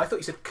 I thought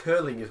you said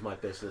Curling is My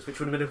Business, which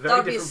would have been a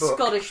very different book.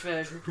 That'd be a Scottish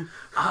version.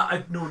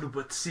 No,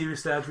 but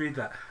seriously, I'd read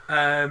that.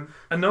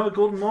 Another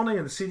golden morning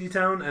in the city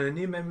town and a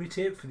new memory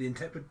tape for the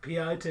intrepid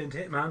PI turned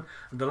hitman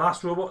and the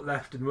last robot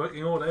left in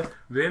working order,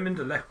 Raymond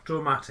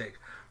Electromatic.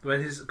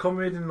 When his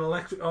comrade in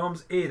Electric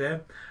Arms,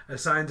 Ada,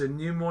 assigned a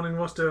new morning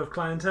roster of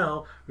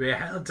clientele, Ray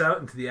heads out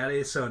into the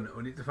LA sun,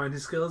 only to find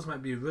his skills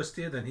might be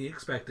rustier than he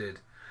expected.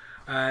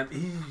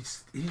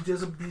 He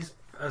does these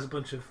as a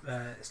bunch of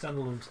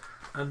standalones,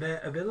 and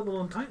they're available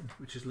on Titan,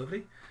 which is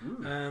lovely.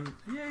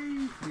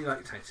 Yay! We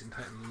like Titan.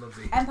 Titan,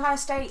 lovely. Empire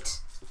State.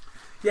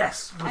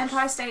 Yes.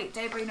 Empire State,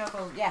 debris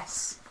novel.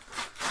 Yes.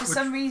 For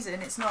some reason,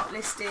 it's not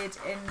listed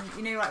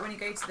in. Like when you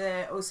go to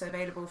the also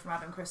available from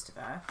Adam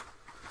Christopher.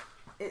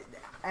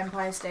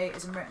 Empire State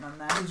isn't written on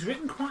there. He's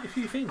written quite a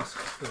few things.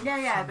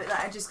 Yeah, but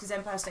just because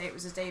Empire State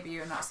was his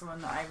debut, and that's the one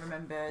that I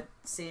remember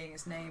seeing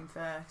his name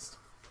first.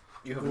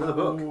 You have another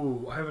book.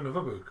 Ooh, I have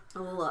another book.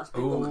 Oh, that's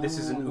big. Ooh, this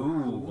is an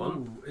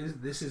one.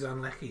 This is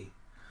unlucky.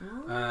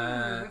 Ooh,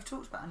 Uh, we've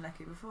talked about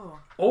Unlucky before.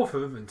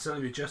 Author of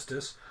Ancillary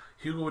Justice,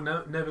 Hugo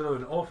Neville,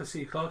 an Arthur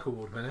C. Clarke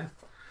Award winner.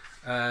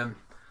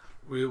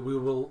 We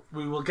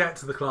will get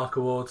to the Clarke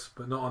Awards,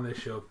 but not on this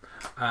show.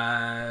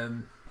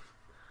 Well,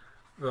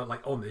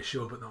 like on this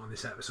show, but not on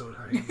this episode.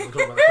 I think we'll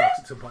talk about the Clarks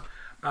at some point.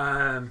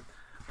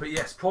 But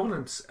yes,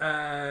 Provenance.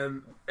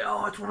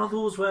 It's one of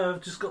those where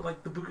I've just got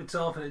like the book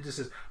itself, and it just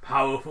says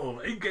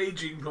powerful,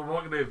 engaging,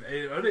 provocative,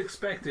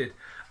 unexpected.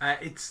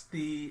 It's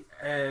the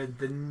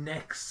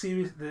next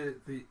series.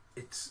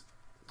 It's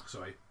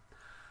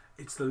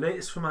the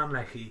latest from Anne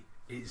Leckie.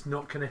 It's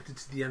not connected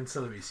to the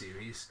Ancillary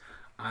series,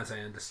 as I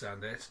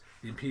understand it.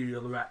 The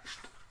Imperial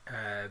Recht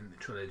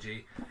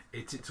trilogy.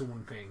 It's its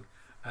own thing.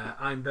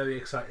 I'm very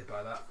excited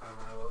by that, and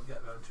I will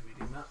get round to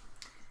reading that.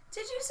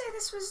 Did you say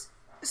this was...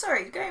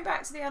 Sorry, going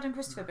back to the Adam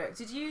Christopher book,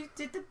 did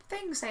the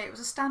thing say it was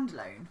a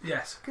standalone?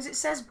 Yes. Because it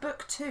says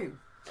book 2.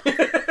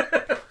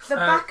 The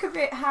back of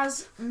it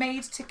has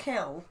Made to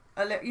Kill.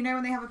 You know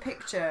when they have a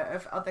picture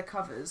of other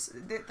covers?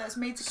 That's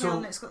Made to Kill,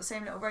 and it's got the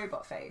same little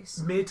robot face.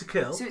 Made to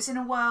Kill? So it's in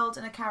a world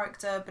and a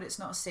character, but it's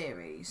not a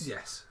series.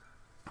 Yes.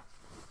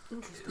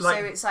 So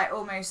it's like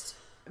almost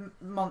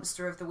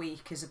Monster of the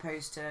Week as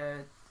opposed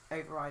to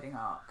overriding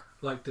arc.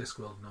 Like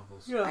Discworld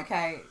novels. Yeah.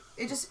 Okay,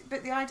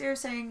 but the idea of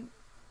saying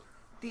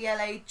the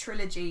LA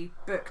Trilogy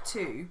Book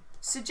 2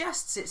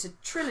 suggests it's a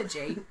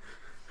trilogy,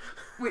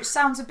 which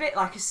sounds a bit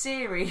like a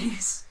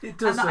series. It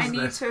does, and that I doesn't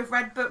need it? to have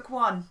read book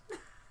 1.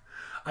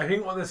 I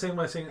think what they're saying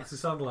by saying it's a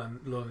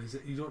standalone is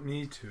that you don't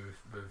need to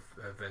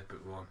have read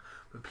book 1,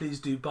 but please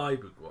do buy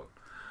book 1.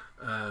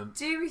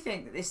 Do we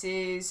think that this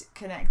is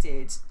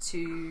connected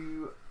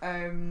to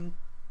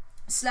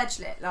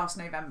Sledgelit last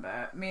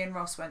November? Me and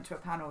Ross went to a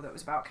panel that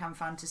was about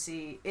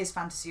is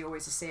fantasy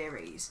always a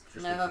series?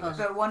 No.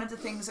 But one of the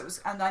things that was,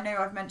 and I know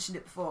I've mentioned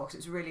it before because it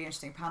was a really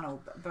interesting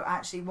panel, but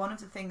actually one of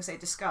the things they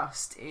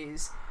discussed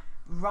is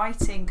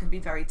writing can be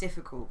very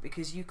difficult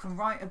because you can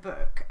write a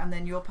book and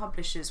then your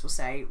publishers will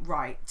say,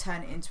 right,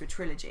 turn it into a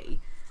trilogy.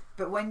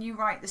 But when you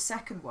write the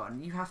second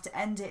one, you have to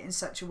end it in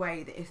such a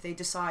way that if they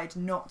decide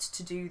not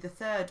to do the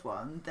third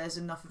one, there's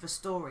enough of a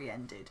story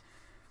ended.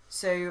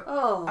 So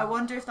I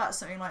wonder if that's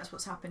something like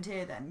what's happened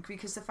here then,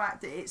 because the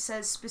fact that it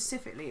says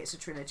specifically it's a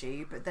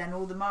trilogy, but then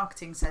all the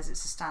marketing says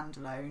it's a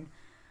standalone.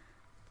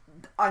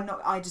 I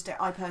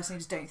personally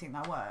just don't think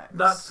that works.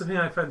 That's the thing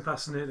I find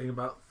fascinating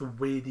about the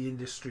way the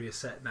industry is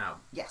set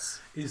now.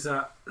 Yes. Is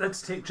that,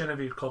 let's take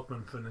Genevieve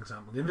Codman for an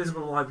example. The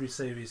Invisible Library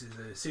series is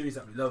a series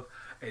that we love.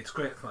 It's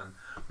great fun.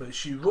 But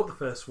she wrote the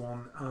first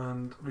one,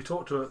 and we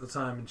talked to her at the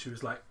time, and she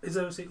was like, is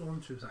there a sequel?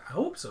 And she was like, I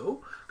hope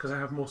so, because I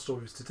have more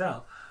stories to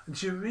tell. And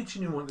she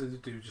originally wanted to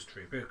do just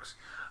 3 books.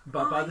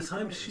 But by the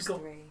time she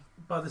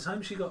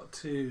got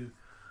to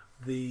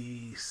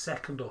the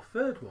second or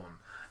third one,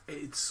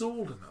 it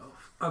sold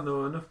enough, and there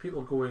were enough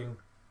people going,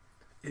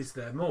 is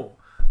there more?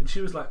 And she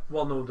was like,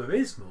 well, no, there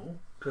is more,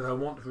 because I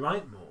want to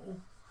write more.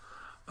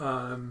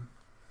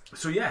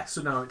 So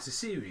now it's a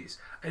series,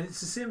 and it's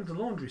the same with the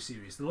Laundry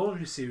series. The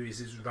Laundry series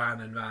is ran.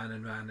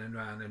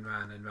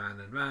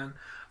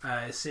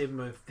 Same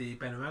with the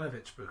Ben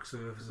Aranovich books, The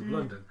Rivers of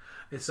London.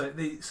 It's like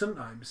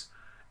sometimes,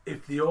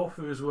 if the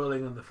author is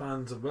willing and the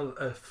fans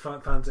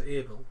are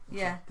able,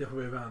 Yeah. the other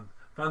way around,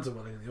 fans are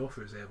willing and the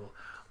author is able,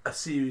 a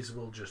series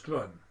will just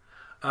run.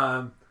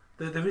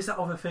 There is that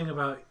other thing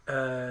about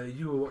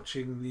you were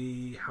watching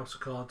the House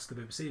of Cards, the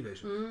BBC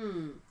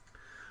version.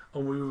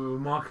 And we were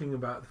remarking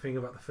about the thing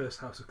about the first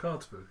House of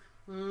Cards book.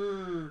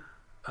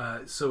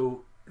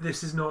 So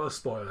this is not a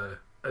spoiler.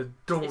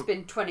 It's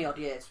been 20 odd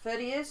years,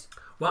 30 years.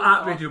 Well,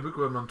 at Radio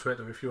Bookworm on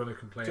Twitter, if you want to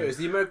complain. So is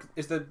the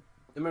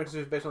American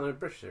series based on a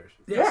British series?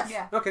 Yes.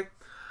 Yeah. Okay.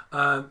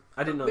 I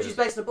didn't know. Which is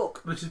based on a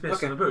book. Which is based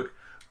Okay. on a book,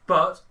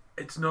 but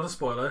it's not a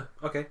spoiler.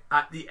 Okay.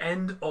 At the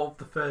end of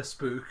the first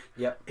book,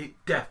 Yep.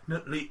 it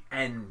definitely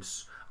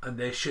ends, and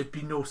there should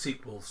be no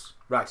sequels.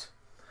 Right.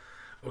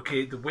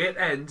 Okay, the way it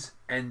ends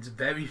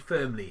very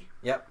firmly.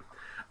 Yep.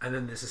 And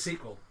then there's a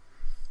sequel.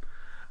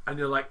 And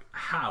you're like,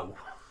 how?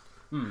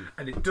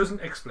 And it doesn't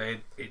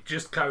explain, it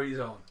just carries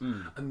on.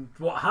 And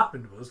what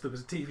happened was there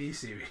was a TV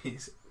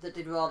series. That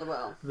did rather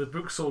well. The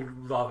book sold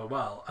rather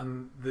well,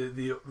 and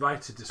the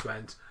writer just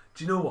went,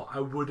 do you know what? I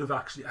would have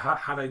actually,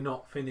 had I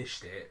not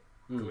finished it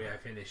the way I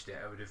finished it,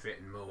 I would have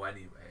written more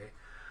anyway.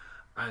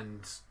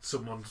 And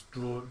someone's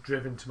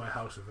driven to my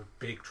house with a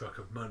big truck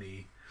of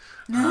money.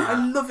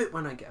 I love it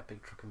when I get a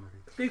big truck of money.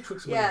 Big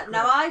trucks of money. Yeah,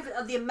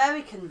 now the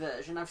American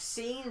version, I've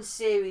seen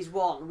Series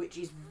 1, which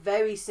is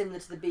very similar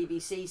to the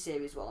BBC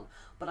Series 1,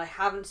 but I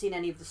haven't seen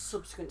any of the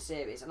subsequent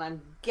series, and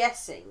I'm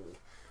guessing,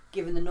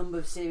 given the number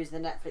of series the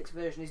Netflix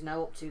version is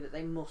now up to, that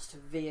they must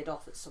have veered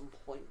off at some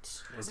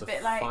point. It's a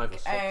bit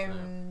like,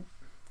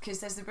 because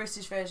there's the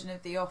British version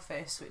of The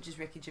Office, which is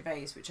Ricky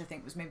Gervais, which I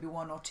think was maybe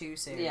 1 or 2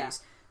 series, Yeah.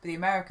 but the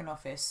American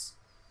Office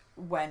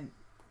went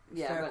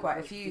for quite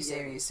a few yeah.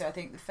 series. So I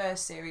think the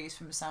first series,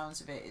 from the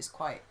sounds of it, is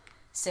quite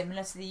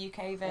similar to the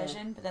UK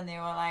version, but then they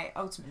were like,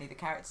 ultimately the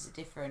characters are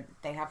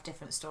different, they have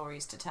different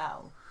stories to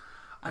tell,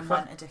 and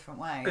went a different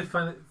way. I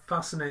find it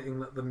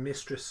fascinating that the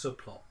mistress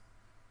subplot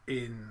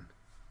in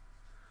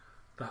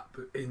that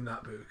book.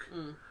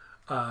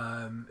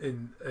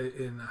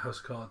 In House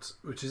of Cards,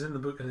 which is in the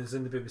book and is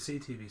in the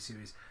BBC TV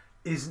series,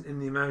 isn't in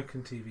the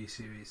American TV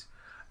series.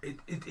 It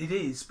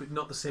is, but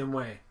not the same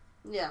way.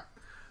 Yeah.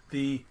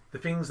 The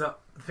things that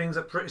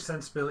British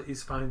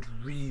sensibilities find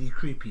really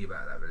creepy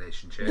about that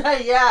relationship,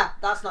 Yeah,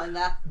 that's not in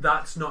there.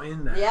 that's not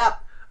in there. Yeah.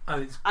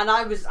 And it's And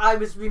I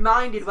was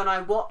reminded when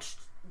I watched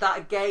that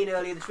again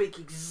earlier this week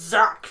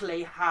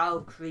exactly how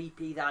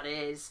creepy that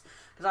is.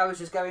 Because I was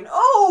just going,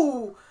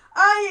 oh,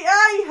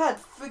 I had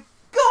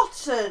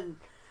forgotten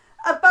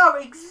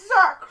about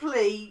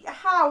exactly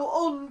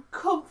how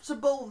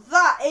uncomfortable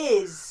that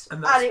is.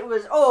 And And it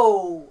was,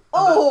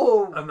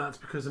 and that's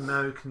because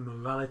American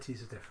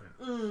moralities are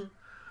different.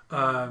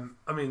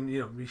 I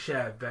mean, we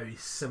share very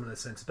similar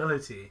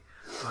sensibility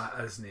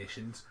as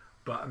nations,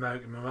 but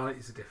American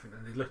moralities are different.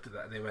 And they looked at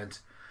that and they went,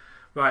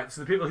 right,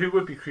 so the people who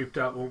would be creeped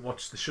out won't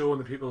watch the show, and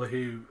the people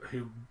who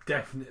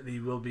definitely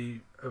will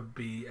be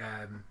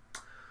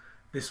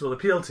this will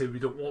appeal to, we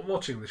don't want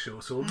watching the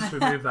show, so we'll just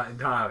remove that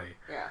entirely.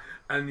 Yeah.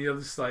 And you're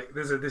just like,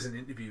 there's an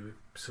interview with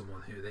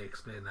someone who they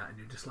explain that, and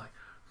you're just like,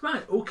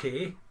 right,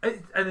 okay.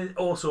 And it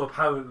also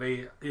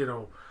apparently,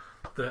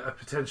 a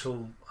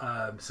potential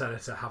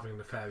senator having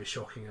an affair is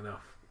shocking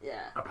enough.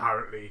 Yeah.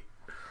 Apparently.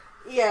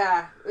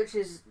 Yeah, which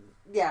is,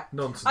 yeah.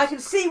 Nonsense. I can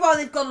see why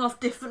they've gone off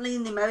differently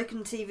in the American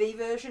TV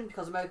version,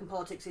 because American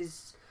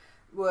politics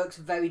works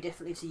very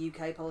differently to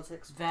UK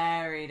politics.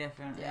 Very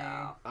differently.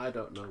 Yeah. I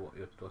don't know what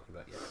you're talking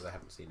about yet because I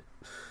haven't seen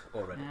it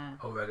already. Yeah.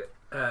 Already.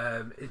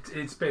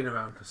 It's been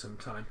around for some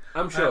time.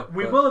 I'm sure.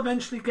 We will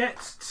eventually get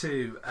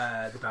to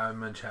the Baron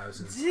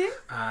Munchausen.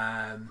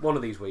 One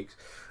of these weeks.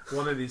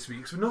 One of these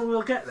weeks. No,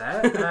 we'll get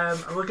there.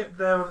 And we'll get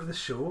there on the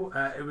show.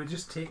 We're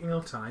just taking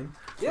our time.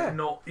 Yeah.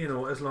 Not,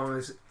 as long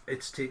as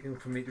it's taking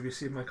for me to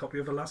receive my copy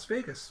of the Las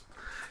Vegas.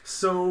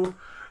 So,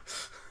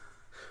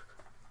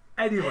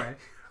 anyway,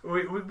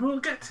 we'll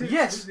get to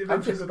Yes, the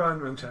Adventures of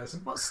Baron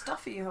Munchausen. What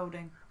stuff are you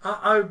holding?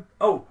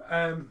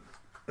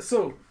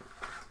 So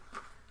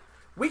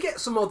We get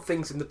some odd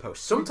things in the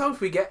post. Sometimes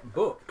we get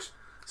books.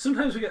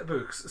 sometimes we get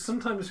books.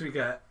 Sometimes we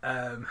get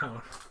hang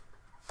on.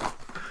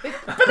 Been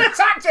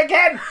attacked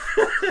again!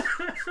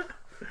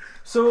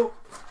 So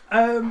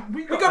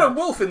we got a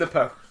wolf in the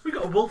post. We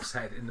got a wolf's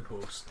head in the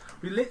post.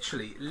 We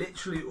literally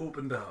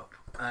opened up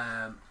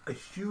a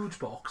huge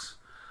box,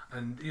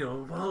 and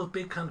one of those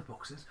big kind of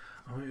boxes.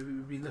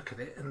 And we look at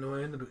it, and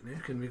we're in the book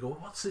nook, and we go,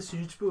 "What's this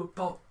huge book?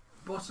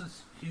 What's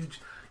this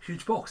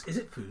huge box? Is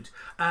it food?"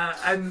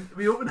 And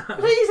we open it up.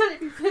 Please let it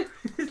be food.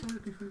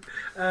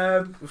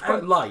 It was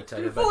quite light, I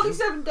It's been imagine.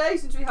 47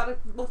 days since we had a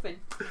muffin.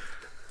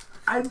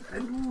 And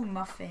Ooh,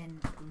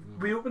 muffin.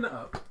 we open it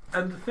up,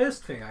 and the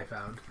first thing I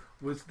found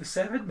was the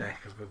severed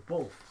neck of a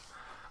wolf,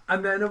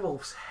 and then a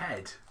wolf's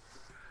head.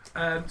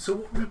 So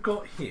what we've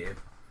got here,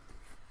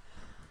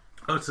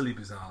 utterly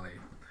bizarrely,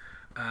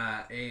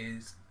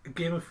 is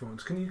Game of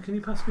Thrones. Can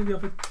you pass me the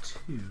other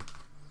two?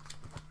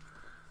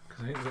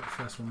 Because I think we got the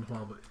first one as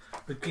well.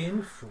 But the Game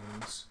of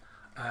Thrones,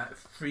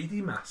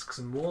 3D masks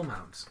and wall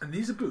mounts, and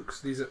these are books.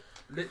 These are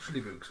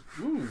literally books.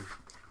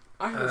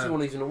 I haven't seen one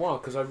of these in a while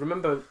because I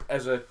remember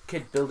as a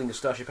kid building a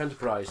Starship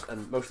Enterprise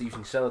and mostly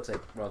using sellotape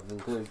rather than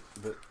glue.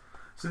 But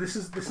So this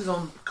is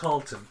on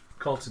Carlton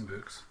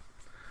books.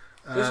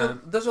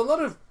 there's a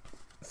lot of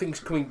things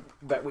coming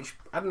back which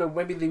I don't know.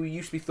 Maybe they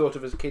used to be thought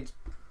of as kids.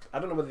 I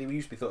don't know whether they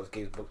used to be thought of as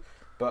kids books,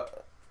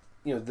 but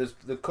there's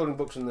the colouring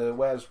books and the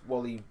Where's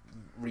Wally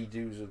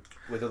redos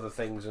with other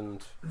things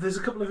and. There's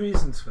a couple of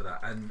reasons for that,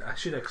 and I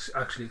should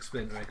actually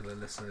explain to regular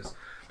listeners.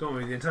 Don't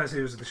worry, the entire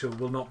series of the show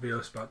will not be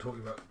us about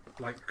talking about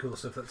cool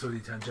stuff that's only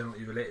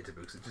tangentially related to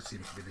books. It just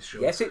seems to be this show.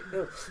 Yes, it.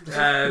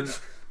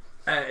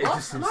 It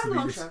just seems to be Am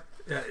I this. show?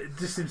 It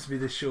just seems to be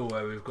this show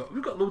where we've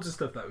got loads of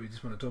stuff that we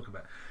just want to talk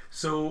about.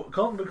 So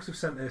Carlton Books have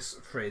sent us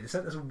three. They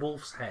sent us a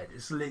wolf's head.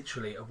 It's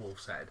literally a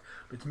wolf's head,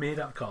 but it's made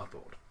out of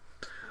cardboard.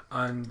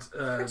 And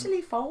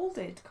Prettily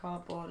folded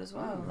cardboard as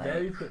well.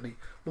 very prettily.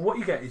 Well, what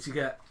you get is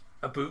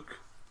a book,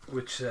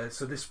 which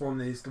so this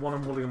one is the one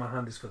I'm holding in my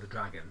hand is for the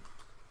dragon.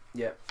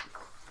 Yeah,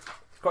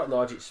 it's quite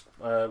large. It's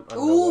I don't know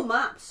Ooh, what-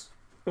 maps.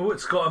 Oh,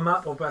 it's got a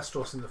map of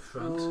Westeros in the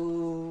front.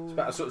 Ooh. It's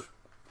about a sort of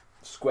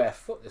square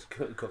foot. This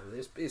cover.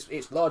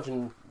 It's large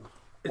and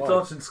It's wide.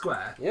 large and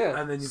square. Yeah.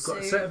 And then you've got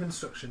a So- set of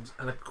instructions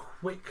and a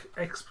quick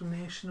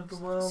explanation of the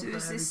world. So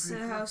is very this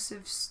briefly. a House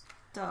of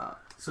Stark?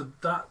 So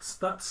that's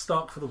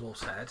Stark for the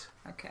wolf's head,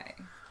 Okay.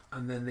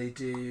 and then they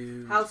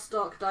do. House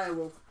Stark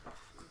Direwolf.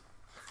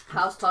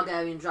 House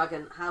Targaryen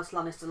Dragon. House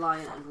Lannister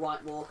Lion and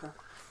White Walker.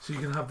 So you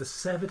can have the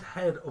severed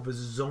head of a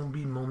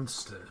zombie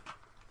monster.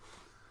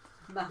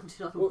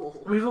 Mounted on a Well,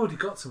 wall. We've already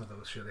got some of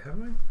those, surely,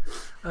 haven't we?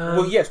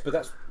 well, yes, but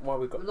that's why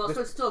we've got. We're not This,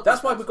 supposed to talk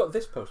that's about why we've got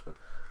this postman.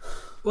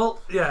 Well,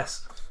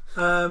 yes.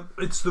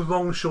 It's the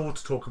wrong show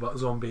to talk about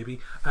Zombaby.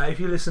 If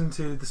you listen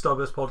to the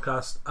Starburst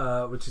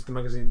podcast, which is the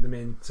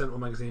main Central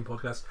Magazine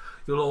podcast,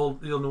 you'll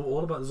know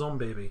all about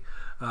Zombaby.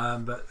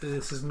 But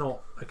this is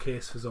not a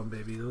case for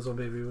Zombaby. The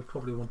Zombaby would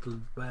probably want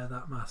to wear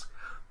that mask.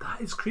 That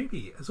is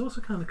creepy. It's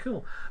also kind of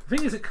cool. The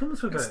thing is, it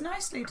comes with It's it.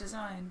 nicely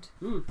designed.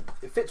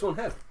 It fits one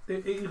head.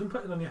 You can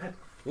put it on your head.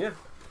 Yeah.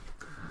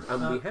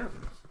 And we have.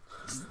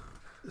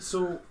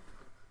 So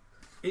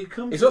it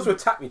comes. It's also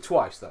attacked me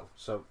twice, though.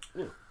 So,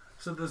 yeah.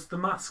 So there's the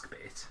mask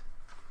bit.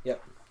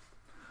 Yep.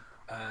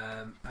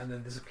 And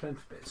then there's a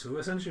plinth bit. So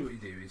essentially what you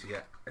do is you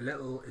get a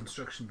little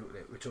instruction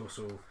booklet which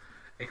also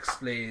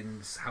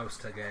explains House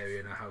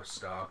Targaryen or House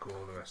Stark or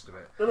all the rest of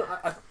it. No,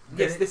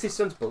 yes, this is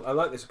sensible. I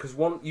like this because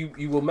one,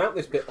 you will mount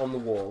this bit on the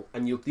wall,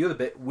 and the other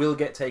bit will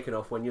get taken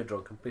off when you're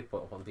drunk and be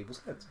put up on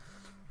people's heads.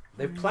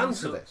 They've planned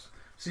for this.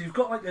 So you've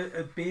got like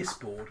a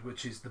baseboard,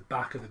 which is the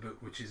back of the book,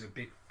 which is a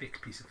big,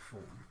 thick piece of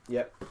foam.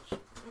 Yep.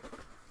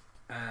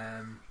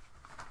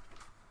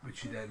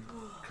 Which you then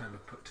kind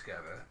of put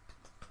together.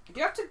 Do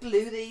you have to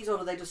glue these, or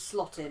do they just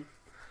slot in?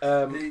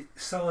 The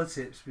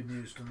sellotape's been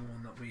used on the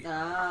one that we.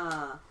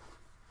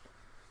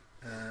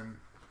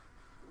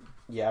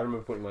 Yeah, I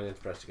remember putting my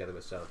Enterprise together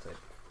with sellotape.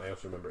 I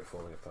also remember it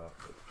falling apart.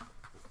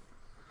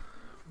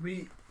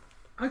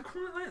 I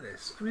quite like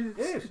this. I mean,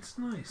 it's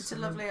nice. It's a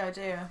lovely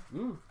idea.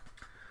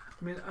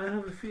 I mean, I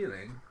have a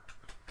feeling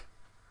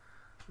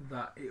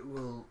that it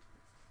will.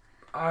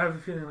 I have a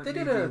feeling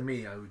that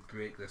me, I would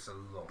break this a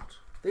lot.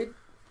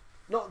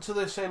 Not to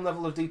the same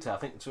level of detail, I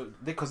think,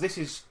 because this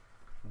is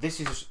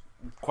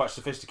quite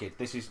sophisticated.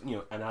 This is,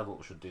 an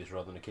adult should do this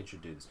rather than a kid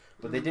should do this.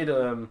 But they did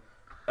a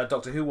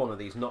Doctor Who one of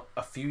these not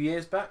a few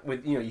years back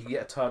with, you can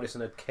get a TARDIS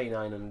and a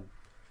K9 and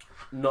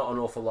not an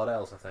awful lot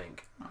else, I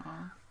think.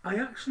 I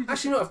actually I've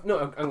seen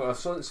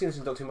this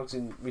in Doctor Who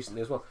magazine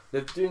recently as well.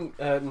 They're doing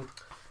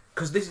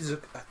because this is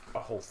a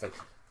whole thing.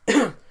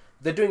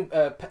 They're doing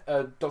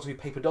Doctor Who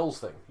paper dolls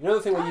thing. You know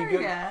the thing where you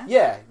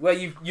go, where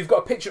you've got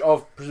a picture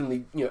of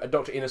presumably a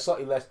Doctor in a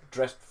slightly less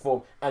dressed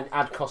form and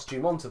add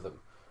costume onto them,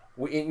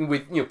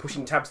 with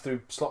pushing tabs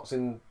through slots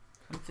in.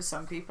 And for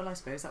some people, I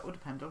suppose that would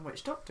depend on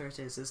which Doctor it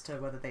is as to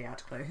whether they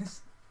add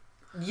clothes.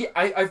 Yeah,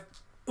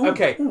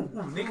 okay.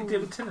 Naked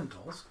David Tennant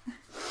dolls.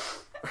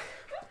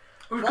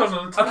 We've gone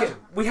on a tangent. Okay,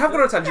 we have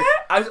gone on a tangent.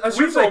 As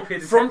you We've all say,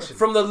 paid attention.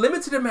 from the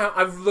limited amount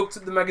I've looked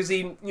at the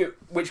magazine,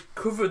 which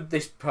covered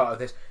this part of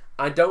this,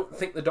 I don't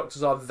think the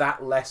Doctors are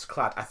that less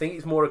clad. I think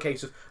it's more a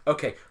case of,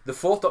 okay, the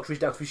Fourth Doctor is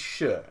down to his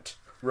shirt,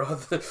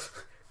 rather,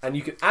 and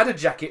you can add a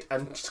jacket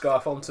and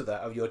scarf onto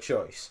that of your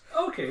choice.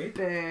 Okay.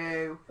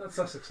 Boo.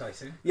 That's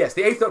exciting. Yes,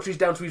 the Eighth Doctor is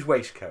down to his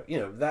waistcoat.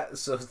 That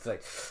sort of thing.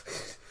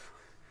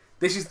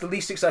 This is the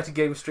least exciting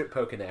game of strip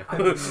poker now.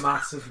 I'm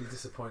massively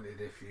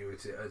disappointed if you were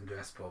to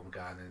undress Paul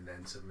McGann and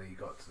then suddenly you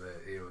got to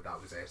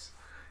that was it.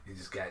 You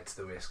just get to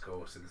the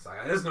waistcoat and it's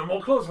like, there's no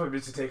more clothes for me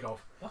to take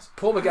off. What?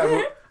 Paul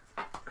McGann.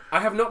 I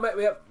have not met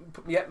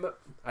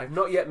I have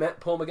not yet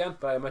met Paul McGann,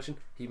 but I imagine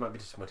he might be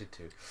disappointed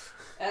too.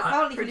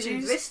 Apparently, he lives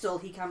in Bristol.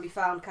 He can be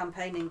found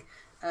campaigning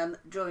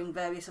during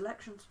various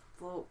elections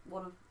for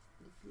one of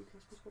the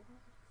UK's political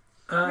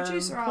parties.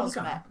 Producer Paul Al's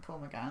McGann. met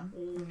Paul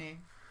McGann.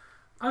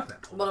 I've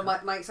met Paul One McGann.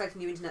 of my exciting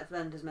new internet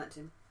friend has met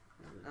him,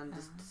 and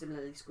is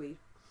similarly squeed.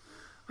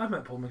 I've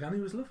met Paul McGann. He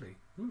was lovely.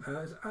 He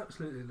was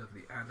absolutely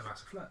lovely and a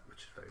massive flirt, which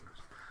is very nice.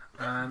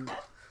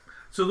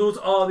 So those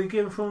are the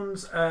Game of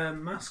Thrones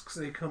masks.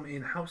 They come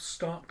in House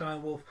Stark,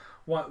 Direwolf,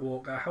 White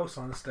Walker, House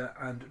Lannister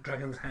and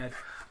Dragon's Head.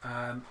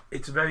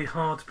 It's very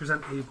hard to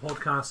present a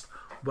podcast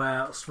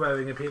while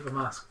wearing a paper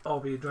mask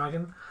of a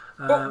dragon.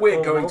 But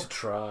we're going to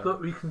try. But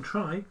we can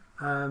try.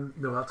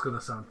 No, that's going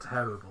to sound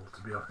terrible,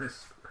 to be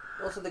honest.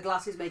 Also, the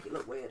glasses make it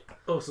look weird.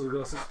 Also the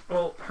glasses.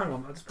 Well, hang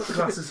on. I'll just put the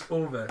glasses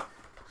over.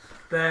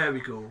 There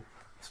we go.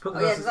 Let's put the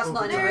Oh, yeah, glasses 'cause that's over.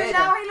 not in No, your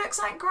radar. now he looks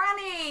like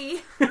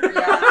Granny.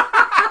 Yeah.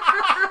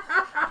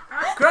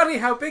 Granny,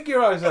 how big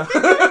your eyes are!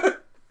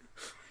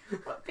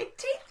 What big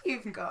teeth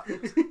you've got.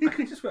 I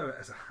could just wear it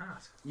as a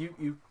hat. You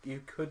could.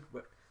 You could,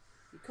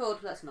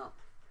 let's not.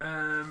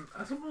 I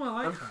don't know.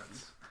 I like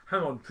hats.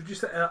 Hang on.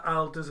 Producer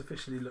Al does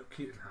officially look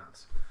cute in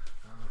hats.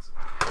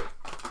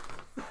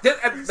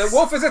 The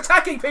wolf is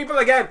attacking people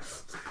again!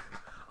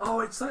 Oh,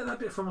 it's like that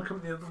bit from A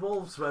Company of the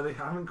Wolves where they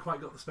haven't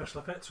quite got the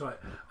special effects right,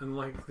 and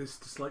like there's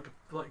just like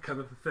kind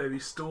of a fairy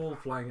stall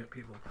flying at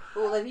people.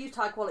 Well, they've used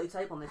high quality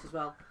tape on this as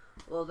well,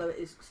 although it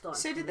is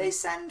starting. So to did be- they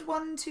send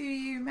one to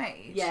you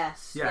made?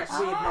 Yes. Yes.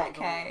 We have not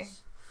okay. done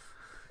this.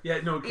 Yeah,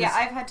 no, Yeah,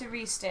 I've had to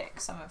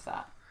restick some of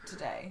that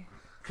today.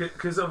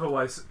 because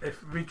otherwise,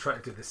 if we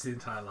tried to do this, the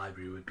entire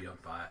library would be on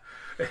fire.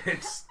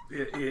 It's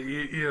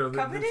you know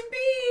Covered in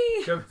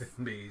bees. covered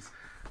in bees,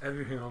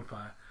 everything on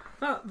fire.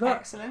 That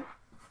Excellent.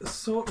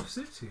 sort of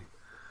suits you.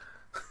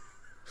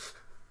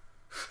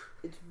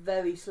 It's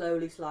very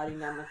slowly sliding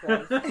down my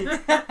face.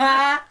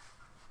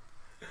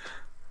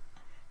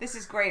 This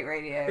is great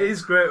radio. It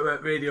is great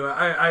radio.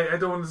 I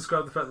don't want to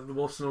describe the fact that the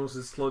wolf's nose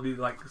is slowly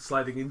like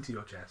sliding into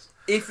your chest.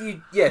 If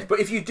you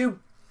do,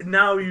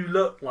 Now you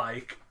look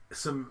like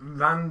some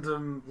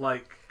random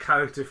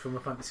character from a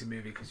fantasy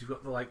movie, because you've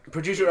got the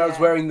Producer Al's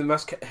wearing the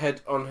mask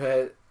head on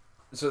her,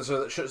 so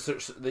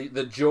that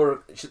the jaw,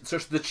 so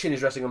the chin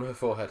is resting on her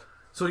forehead.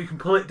 So you can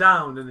pull it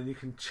down and then you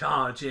can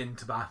charge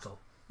into battle.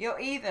 You're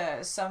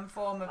either some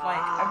form of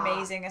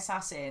amazing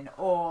assassin,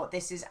 or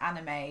this is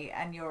anime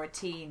and you're a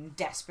teen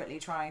desperately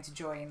trying to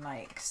join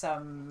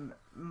some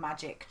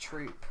magic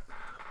troupe.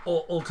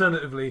 Or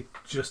alternatively,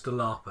 just a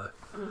LARPer.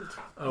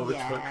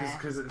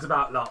 Because it's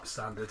about LARP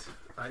standard,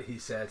 he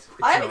said.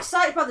 I am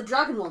excited by the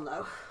dragon one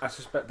though. I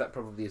suspect that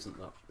probably isn't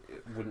LARP.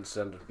 It wouldn't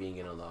stand up being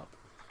in a LARP.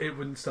 It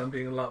wouldn't stand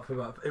being a LARP for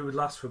it would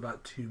last for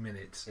about 2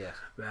 minutes. Yes.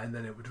 And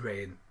then it would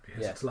rain,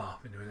 because it's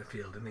LARP and you're in a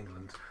field in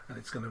England and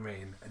it's going to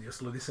rain and you're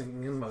slowly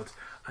sinking in mud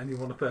and you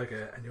want a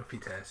burger and your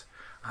feet hurt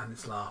and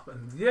it's LARP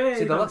and yay!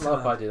 See, the last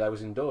LARP I did, I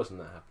was indoors and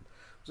that happened.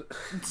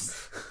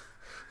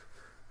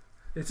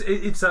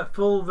 It's that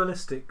full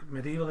realistic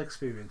medieval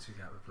experience you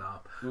get with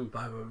LARP,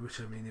 by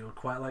which I mean you're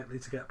quite likely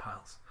to get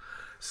piles.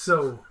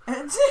 So,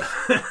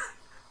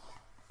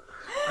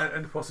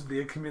 and possibly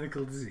a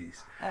communicable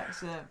disease.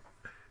 Excellent.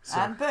 So,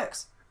 and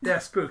books.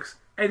 Yes, books.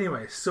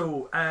 Anyway,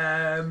 so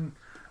the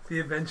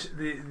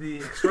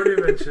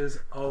extraordinary adventures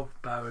of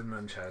Baron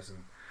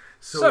Munchausen.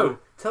 So,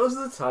 tell us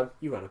the time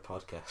you ran a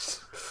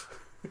podcast.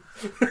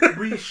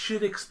 We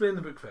should explain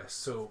the book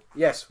first. So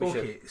yes, we should.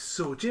 Okay,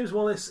 so James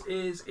Wallace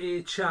is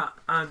a chap,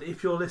 and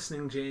if you're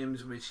listening,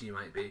 James, which you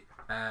might be,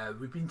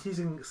 we've been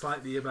teasing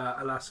slightly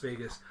about Las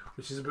Vegas,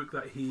 which is a book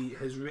that he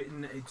has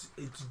written. It's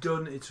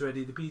done, it's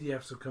ready. The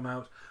PDFs have come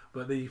out,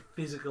 but the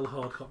physical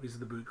hard copies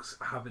of the books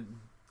haven't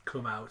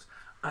come out,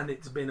 and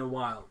it's been a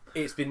while.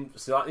 It's been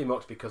slightly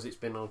mocked because it's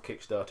been on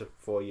Kickstarter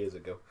 4 years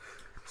ago.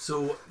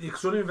 So, The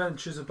Extraordinary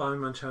Adventures of Baron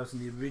Munchausen,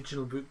 the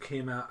original book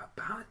came out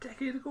about a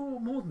decade ago, or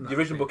more than that. The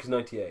original book is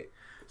 98.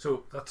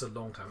 So, that's a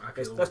long time.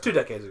 That's 2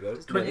 decades ago.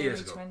 20 years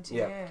ago. 20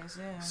 years,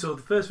 yeah. So,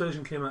 the first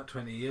version came out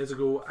 20 years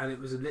ago, and it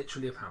was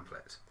literally a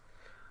pamphlet.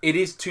 It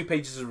is 2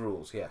 pages of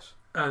rules, yes.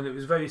 And it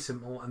was very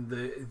simple, and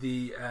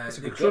the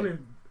Extraordinary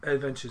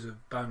Adventures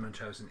of Baron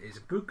Munchausen is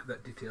a book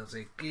that details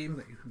a game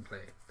that you can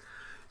play.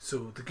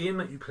 So, the game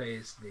that you play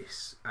is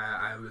this.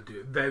 I will do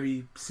it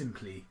very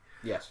simply.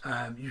 Yes.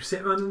 You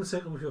sit around in a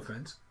circle with your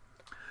friends.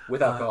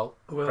 With alcohol.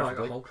 With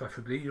alcohol,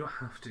 preferably. You don't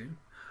have to.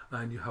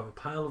 And you have a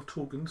pile of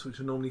tokens,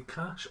 which are normally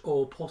cash,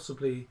 or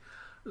possibly,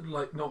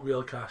 not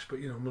real cash, but,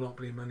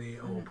 Monopoly money,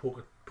 or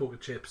poker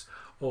chips,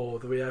 or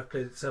the way I've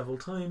played it several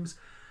times,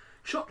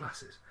 shot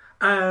glasses.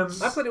 I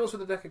played it once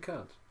with a deck of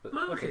cards. But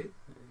okay.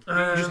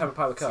 You just have a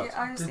pile of cards.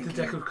 Did the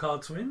deck of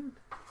cards win?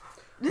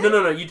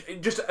 No. You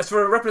just, as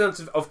for a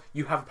representative of,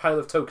 you have a pile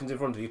of tokens in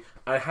front of you,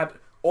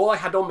 all I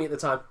had on me at the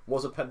time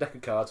was a deck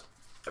of cards.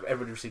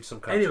 Everybody received some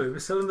cards. Anyway, we're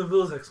still in the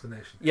rules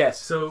explanation. Yes.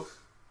 So,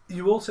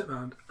 you all sit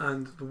round,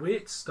 and the way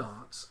it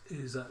starts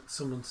is that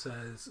someone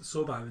says,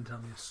 "So, Baron, tell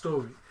me a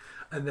story,"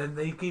 and then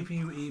they give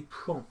you a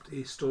prompt,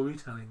 a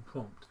storytelling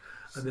prompt,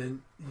 and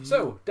then.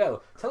 So,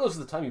 Del, tell us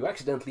the time you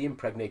accidentally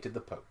impregnated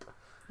the Pope.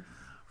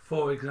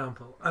 For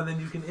example, and then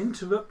you can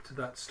interrupt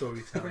that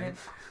storytelling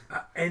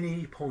at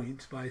any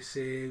point by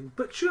saying,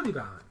 "But surely,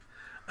 Baron."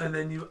 And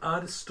then you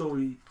add a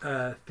story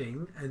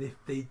thing, and if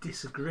they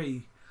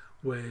disagree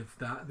with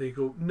that, they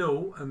go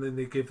no, and then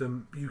you give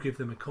them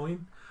a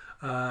coin,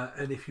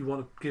 and if you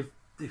want to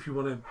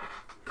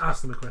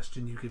ask them a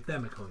question, you give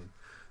them a coin.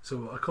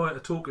 So a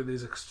token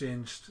is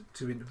exchanged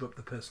to interrupt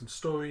the person's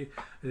story,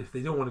 and if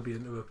they don't want to be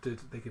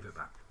interrupted, they give it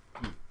back.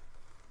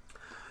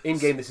 In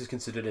game, this is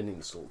considered an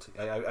insult.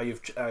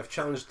 I've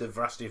challenged the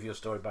veracity of your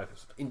story by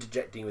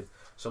interjecting with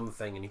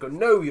something, and you go,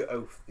 "No, you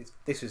oaf!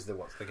 This is the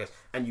case,"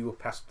 and you will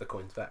pass the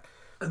coins back.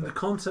 And the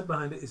concept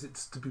behind it is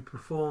it's to be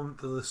performed.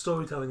 The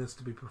storytelling is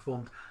to be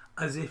performed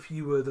as if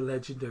you were the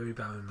legendary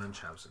Baron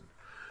Munchausen,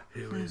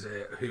 who is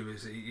a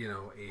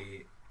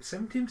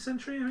 17th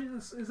century. I mean,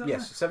 is that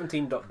yes,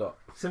 17 ...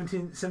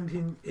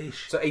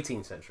 17-ish. So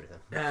 18th century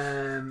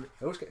then.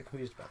 I always get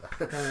confused about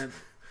that.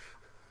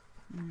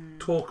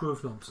 Talker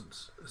of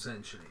nonsense,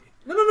 essentially.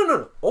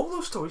 No. All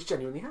those stories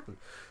genuinely happened.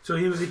 So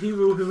he was a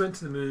hero who went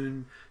to the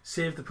moon,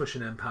 saved the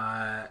Prussian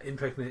Empire,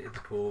 impregnated the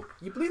Pope.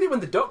 You believe it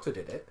when the Doctor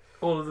did it?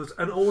 All of those,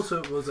 and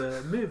also it was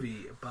a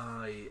movie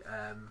by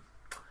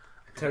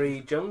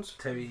Terry Jones,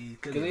 Terry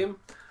Gilliam.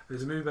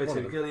 There's a movie by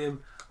Terry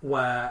Gilliam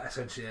where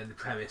essentially, and the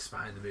premise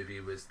behind the movie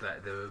was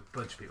that there were a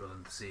bunch of people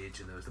under siege,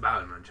 and there was the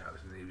Baron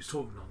Munchausen, and he was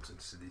talking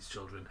nonsense to these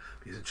children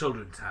because the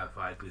children were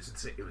terrified because the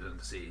city was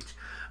under siege,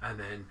 and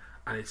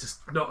it's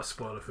just not a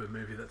spoiler for a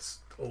movie that's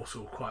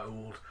also quite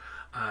old.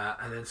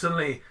 And then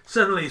suddenly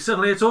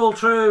it's all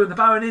true, and the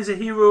Baron is a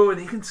hero,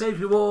 and he can save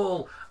you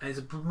all. And it's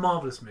a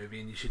marvellous movie,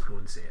 and you should go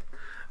and see it.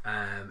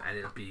 And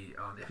it'll be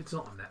on, if it's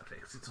not on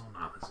Netflix, it's on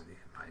Amazon. You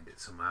can find it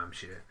somewhere, I'm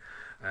sure.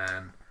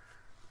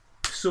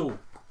 So,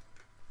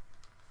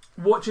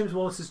 what James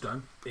Wallace has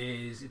done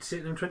is it's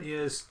taken him 20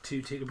 years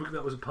to take a book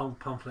that was a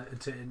pamphlet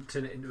and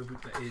turn it into a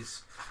book that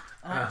is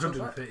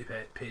 130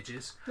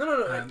 pages.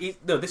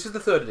 No, this is the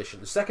 3rd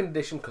edition. The 2nd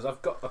edition, because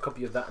I've got a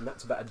copy of that, and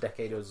that's about a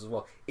decade old as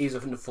well, is a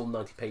full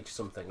 90-page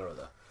something or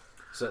other.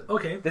 So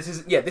Okay. this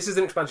is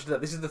an expansion to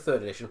that. This is the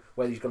 3rd edition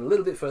where he's gone a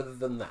little bit further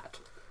than that.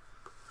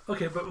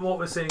 Okay, but what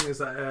we're saying is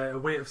that a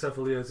wait of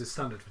several years is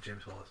standard for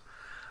James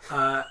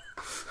Wallace.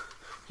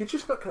 You're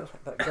just not going to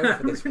let that go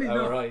for this. Really Oh,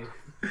 not. right.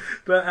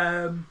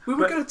 But We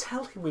were going to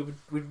tell him we'd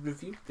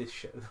reviewed this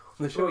show on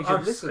the show. He I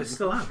should listen.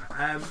 still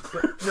am.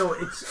 But no,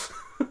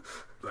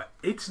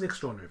 it's an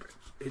extraordinary book.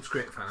 It's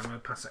great fun. I'm going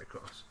to pass that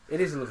across.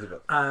 It is a lovely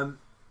book.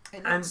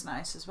 It looks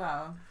nice as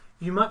well.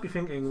 You might be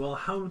thinking, well,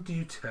 how do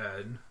you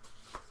turn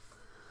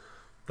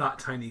that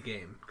tiny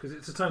game? Because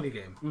it's a tiny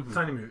game,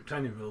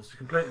 tiny rules. You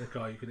can play it in the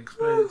car. You can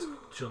explain it to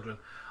children.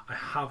 I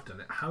have done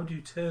it. How do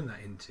you turn that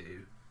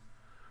into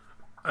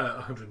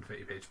a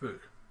 130-page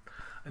book?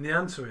 And the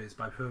answer is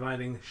by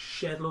providing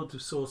shed loads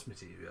of source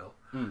material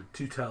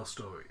to tell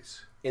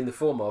stories. In the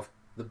form of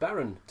the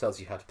Baron tells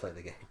you how to play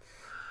the game.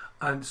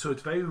 And so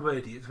it's very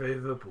wordy, it's very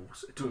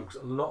verbose, it talks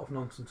a lot of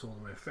nonsense all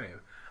the way through,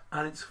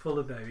 and it's full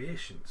of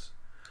variations.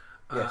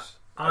 Yes.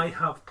 I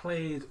have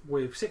played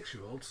with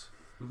 6-year-olds,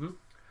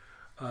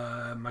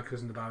 Mm-hmm. my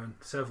cousin the Baron,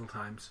 several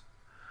times.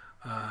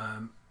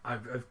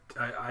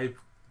 I've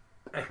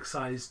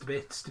excised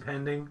bits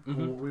depending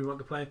on what we want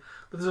to play.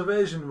 But there's a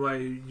version where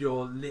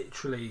you're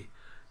literally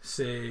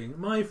saying,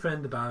 my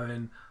friend the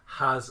Baron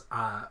has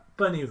a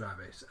bunny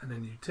rabbit, and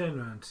then you turn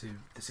around to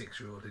the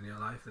 6-year-old in your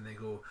life and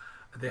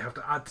they have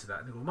to add to that.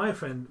 And they go, my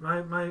friend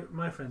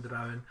the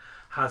Baron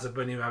has a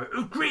bunny rabbit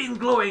with green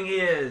glowing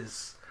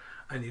ears.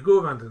 And you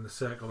go around in a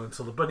circle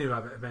until the bunny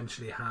rabbit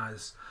eventually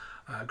has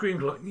green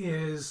glowing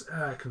ears,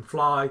 can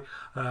fly,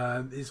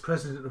 is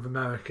president of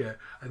America,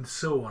 and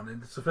so on.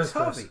 And it's the first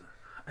person.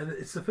 And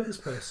it's the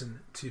first person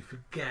to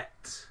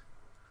forget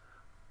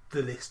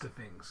the list of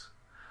things.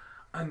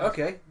 And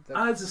Okay.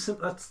 as a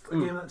that's a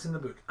game that's in the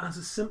book. As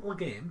a simple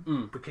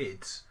game for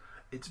kids,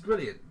 it's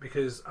brilliant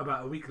because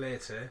about a week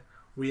later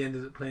we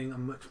ended up playing a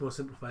much more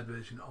simplified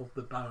version of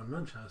the Baron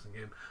Munchausen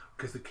game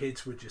because the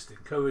kids were just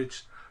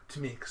encouraged to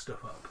make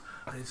stuff up.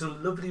 And it's a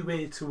lovely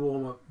way to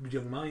warm up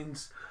young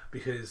minds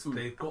because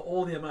they've got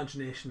all the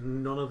imagination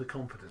and none of the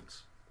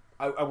confidence.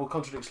 I will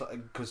contradict slightly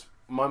because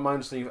my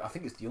understanding, I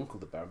think it's the Uncle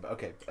the Baron, but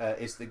okay,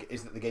 is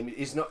that the game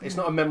is not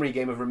a memory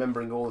game of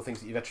remembering all the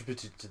things that you've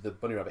attributed to the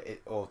bunny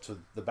rabbit or to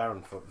the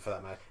Baron for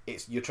that matter.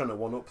 It's you're trying to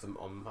one up them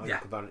on my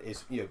Uncle Baron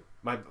is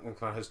my Uncle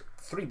Baron has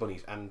 3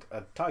 bunnies and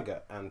a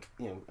tiger and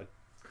a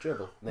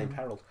gerbil named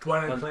Harold. When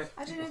I And- play,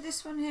 I don't know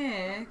this one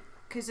here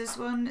because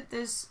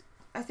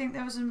I think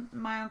there was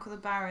My Uncle the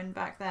Baron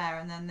back there,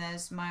 and then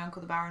there's My Uncle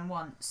the Baron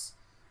Once,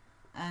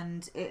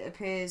 and it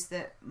appears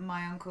that there's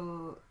My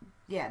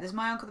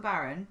Uncle the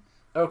Baron,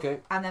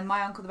 Okay. and then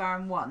My Uncle the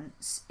Baron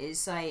Once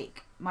is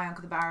like My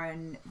Uncle the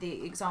Baron.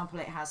 The example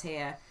it has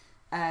here,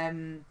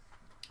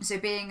 so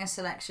being a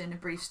selection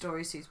of brief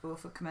stories suitable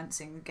for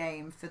commencing the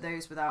game for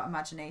those without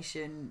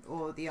imagination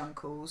or the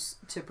uncles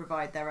to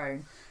provide their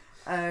own.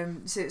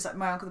 So it's like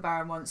My Uncle the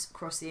Baron once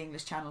crossed the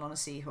English Channel on a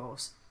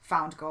seahorse,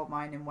 found gold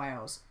mine in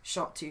Wales,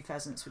 shot 2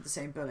 pheasants with the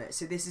same bullet.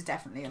 So this is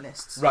definitely a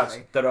list story.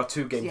 Right. There are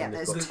 2 games Yeah, in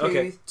this there's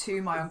book.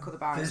 two My Uncle the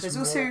Barons. There's There's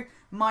also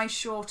My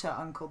Shorter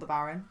Uncle the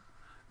Baron.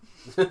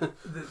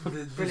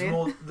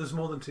 there's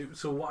more than 2.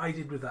 So what I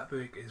did with that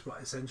book is what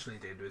I essentially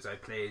did was I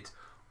played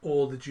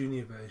all the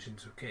junior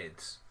versions with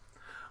kids.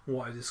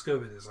 What I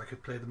discovered is I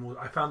could play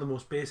I found the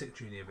most basic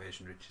junior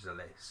version, which is a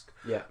list.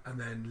 Yeah. And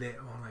then later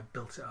on I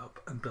built it up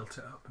and built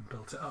it up and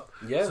built it up.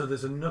 Yeah. So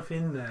there's enough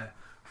in there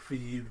for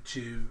you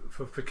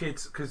for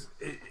kids, because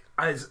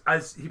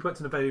as he puts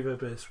in a very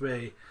verbose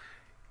way,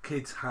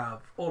 kids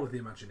have all of the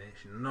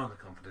imagination and all the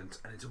confidence,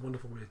 and it's a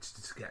wonderful way to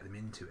just get them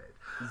into it.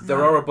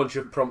 There are a bunch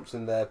of prompts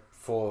in there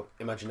for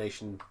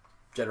imagination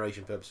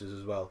generation purposes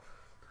as well.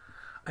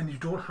 And you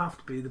don't have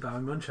to be the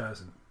Baron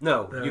Munchausen.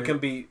 No, you can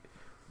be.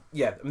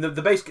 Yeah, I mean,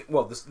 the base.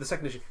 Well, the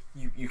second edition,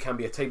 you can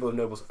be a table of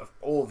nobles of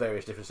all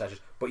various different stages.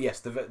 But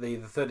yes, the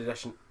 3rd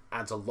edition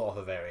adds a lot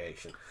of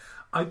variation.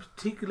 I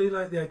particularly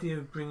like the idea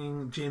of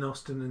bringing Jane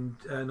Austen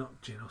and not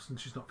Jane Austen,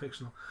 she's not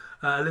fictional.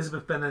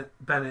 Elizabeth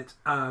Bennet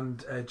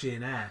and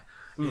Jane Eyre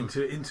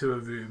into a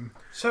room.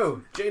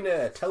 So, Jane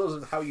Eyre, tell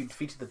us how you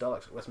defeated the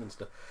Daleks at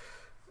Westminster.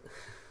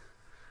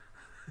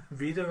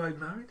 Reader, I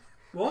married.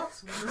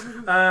 What?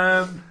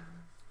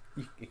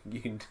 You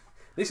can.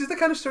 This is the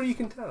kind of story you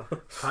can tell.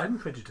 Pride and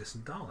Prejudice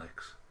and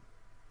Daleks.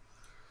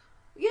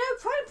 You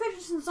know, Pride and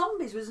Prejudice and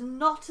Zombies was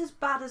not as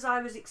bad as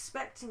I was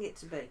expecting it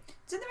to be.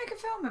 Didn't they make a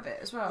film of it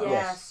as well?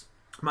 Yes.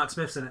 Matt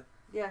Smith's in it.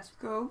 Yes.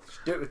 Cool.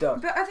 Do it with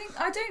Daleks. But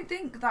I don't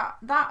think that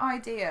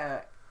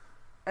idea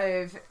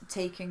of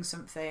taking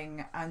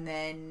something and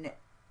then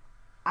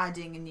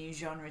adding a new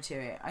genre to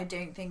it, I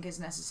don't think is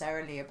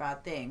necessarily a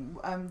bad thing.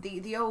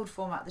 The old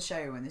format of the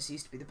show, when this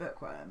used to be the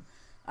Bookworm,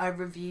 I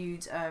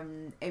reviewed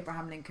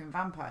Abraham Lincoln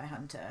Vampire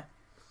Hunter.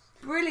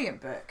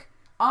 Brilliant book.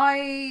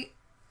 I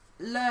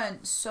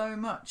learnt so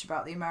much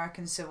about the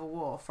American Civil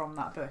War from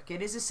that book.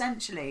 It is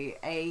essentially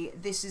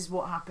this is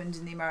what happened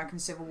in the American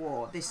Civil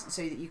War, this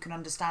so that you can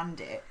understand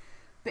it,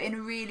 but in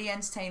a really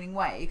entertaining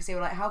way, because they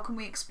were like, how can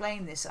we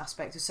explain this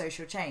aspect of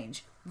social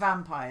change?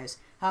 Vampires.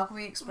 How can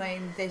we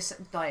explain this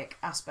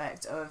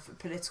aspect of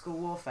political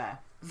warfare?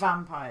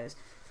 vampires.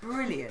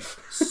 Brilliant.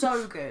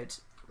 So good.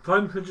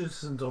 Pride and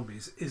Prejudice and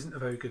Zombies isn't a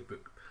very good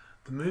book.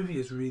 The movie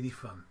is really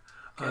fun.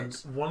 Good. And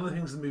one of the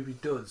things the movie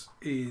does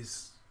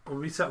is, when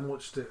we sat and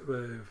watched it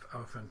with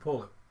our friend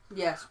Paula,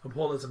 Yes. and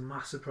Paula's a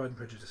massive Pride and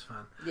Prejudice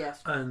fan,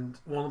 Yes. and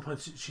one of the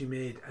points that she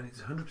made, and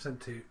it's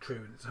 100% true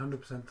and it's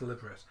 100%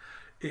 deliberate,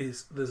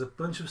 is there's a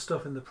bunch of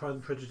stuff in the Pride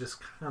and Prejudice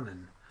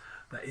canon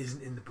that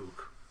isn't in the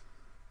book.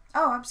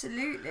 Oh,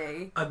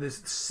 absolutely. And there's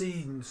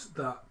scenes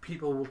that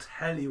people will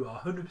tell you are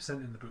 100%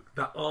 in the book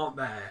that aren't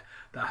there,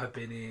 that have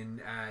been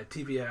in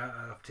TV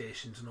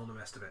adaptations and all the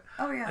rest of it.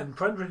 Oh, yeah. And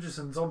Pride and Prejudice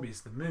and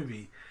Zombies, the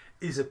movie,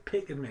 is a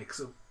pick and mix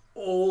of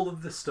all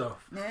of the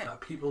stuff Yeah.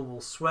 that people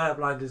will swear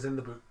blind is in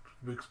the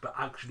books, but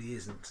actually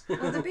isn't.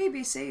 Well, the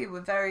BBC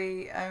were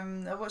very.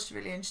 I watched a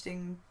really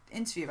interesting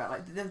interview about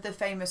like the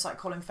famous like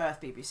Colin Firth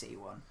BBC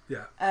one.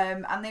 Yeah.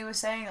 And they were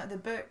saying that the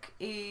book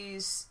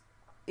is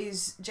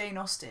Jane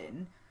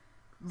Austen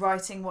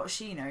writing what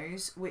she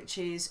knows, which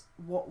is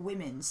what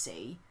women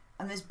see,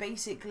 and there's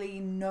basically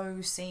no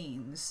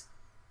scenes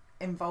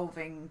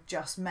involving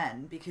just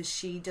men because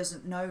she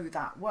doesn't know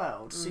that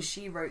world, so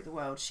she wrote the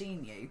world she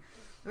knew.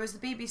 Whereas the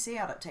BBC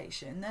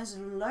adaptation, there's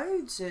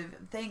loads of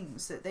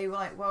things that they were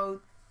like,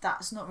 well,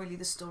 that's not really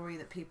the story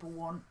that people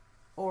want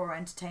or are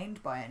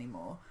entertained by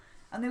anymore.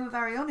 And they were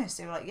very honest.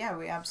 They were like, yeah,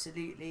 we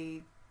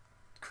absolutely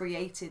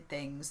created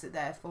things that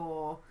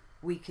therefore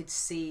we could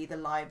see the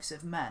lives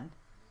of men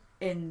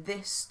in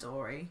this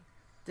story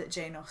that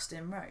Jane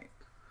Austen wrote.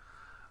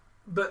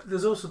 But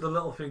there's also the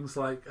little things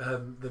like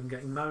them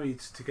getting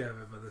married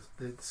together at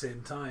the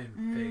same time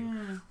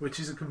thing, which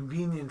is a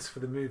convenience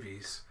for the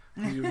movies.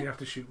 You only have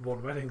to shoot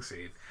one wedding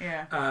scene.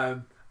 Yeah.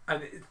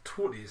 And it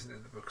totally isn't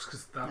in the books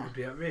because that would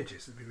be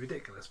outrageous. It'd be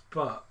ridiculous.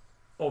 But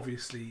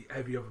obviously,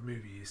 every other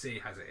movie you see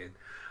has it in.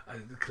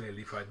 And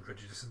clearly, Pride and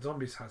Prejudice and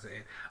Zombies has it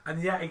in.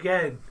 And yet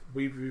again,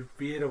 we've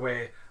veered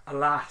away.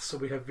 Alas,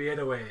 we have veered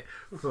away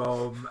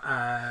from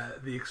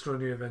the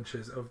extraordinary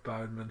adventures of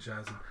Baron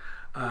Munchausen.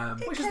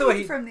 Which It is the way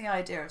came he- from the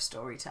idea of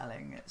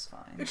storytelling. It's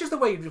fine. Which is the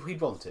way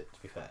he'd want it,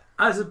 to be fair.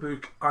 As a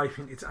book, I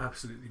think it's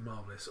absolutely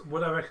marvellous.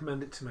 Would I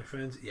recommend it to my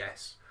friends?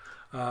 Yes.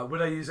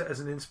 Would I use it as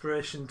an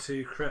inspiration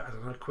to create, I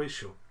don't know, a quiz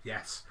show?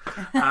 Yes.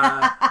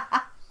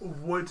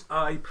 Would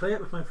I play it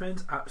with my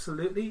friends?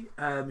 Absolutely.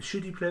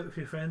 Should you play it with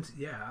your friends?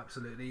 Yeah,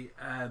 absolutely.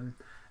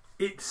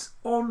 It's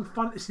on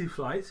Fantasy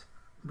Flight,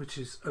 which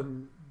is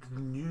an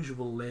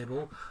unusual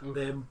label.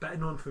 They're better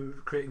known for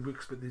creating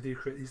books, but they do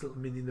create these little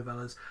mini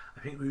novellas.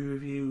 I think we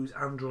reviewed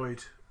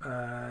Android.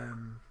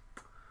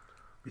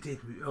 We did.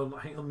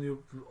 I think on the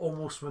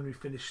almost when we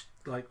finished,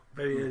 like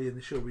very early in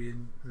the show, we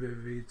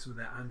reviewed some of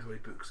their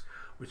Android books,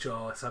 which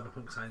are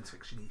cyberpunk science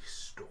fiction-y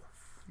stuff.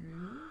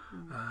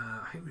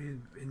 I think we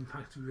in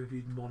fact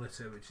reviewed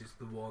Monitor, which is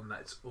the one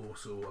that's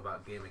also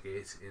about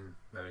Gamergate in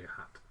wearing a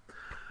hat.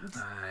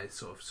 It's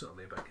sort of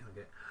subtly about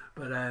Gamergate,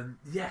 but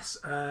yes.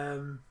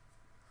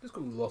 There's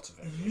got lots of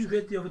it. You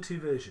read the other two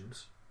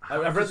versions.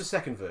 I've read the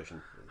second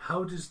version.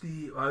 How does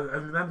the? I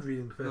remember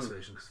reading the first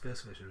version because the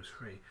first version was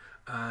free.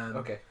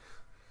 Okay.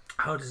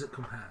 How does it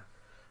compare?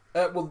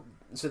 Well,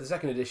 so the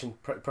second edition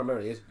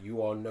primarily is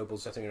you are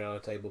nobles sitting around a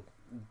table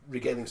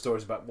regaling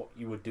stories about what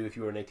you would do if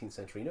you were an 18th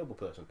century noble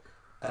person.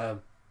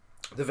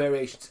 The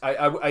variations...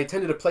 I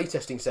attended a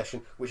playtesting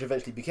session which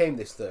eventually became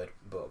this third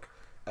book.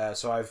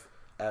 So I've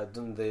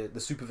done the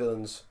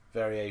supervillains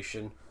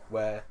variation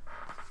where...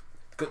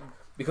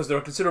 Because there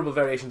are considerable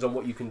variations on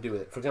what you can do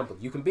with it. For example,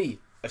 you can be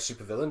a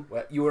supervillain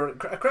where you are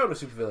a crowd of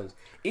supervillains.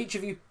 Each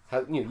of you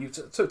have...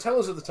 So tell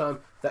us of the time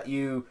that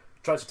you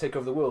tried to take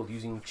over the world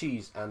using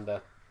cheese and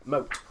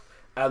moat.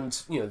 And,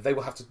 they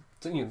will have to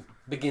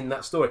begin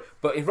that story.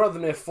 But rather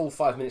than a full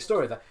 5-minute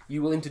story of that,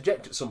 you will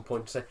interject at some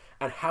point to say,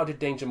 and how did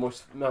Danger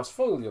Mouse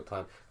foil your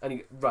plan?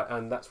 And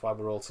and that's why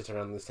we're all sitting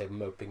around this table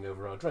moping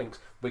over our drinks,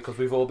 because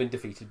we've all been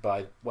defeated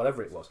by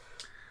whatever it was.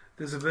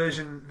 There's a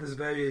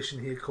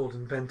variation here called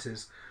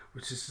Inventors,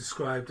 which is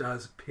described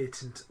as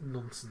patent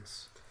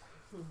nonsense.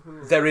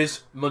 There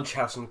is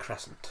Munchausen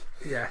Crescent.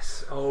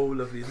 Yes. Oh,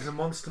 lovely. There's a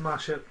monster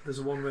mashup. There's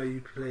one where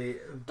you play...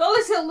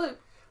 Dolly's Hill Loop.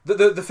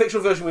 The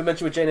fictional version we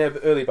mentioned with Jane Eyre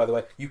earlier, by the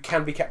way, you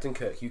can be Captain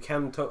Kirk. You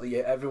can totally...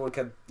 everyone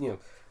can...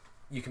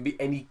 you can be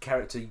any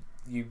character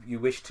you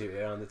wish to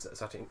around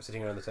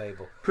sitting around the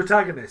table.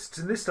 Protagonists.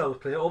 In this style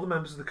of play, all the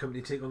members of the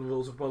company take on the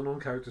roles of well-known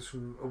characters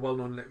from a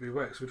well-known literary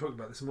work. So we talked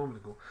about this a moment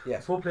ago.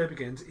 Yes. Before play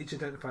begins, each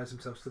identifies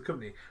themselves to the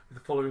company with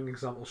the following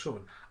example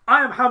shown.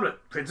 I am Hamlet,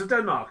 Prince of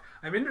Denmark.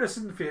 I'm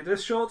interested in theatre,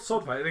 short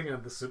sword fighting,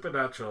 and the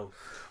supernatural.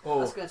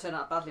 That's going to turn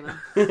out badly,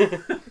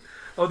 man.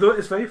 Although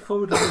it's very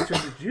forward of me to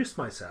introduce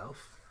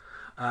myself,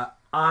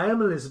 I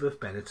am Elizabeth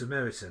Bennet of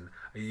Meryton,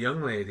 a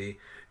young lady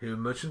who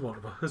much in want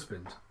of a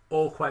husband.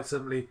 Or quite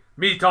simply,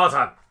 me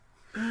Tarzan.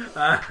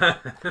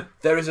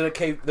 There's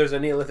a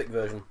Neolithic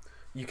version.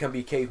 You can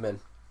be cavemen.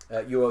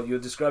 You're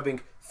describing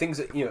things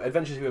that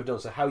adventures you have done.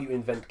 So how you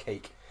invent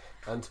cake,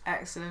 and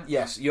Excellent.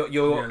 yes,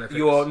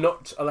 you are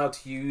not allowed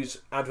to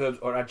use adverbs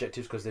or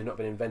adjectives because they've not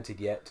been invented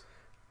yet.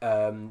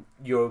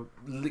 You're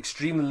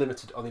extremely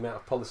limited on the amount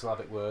of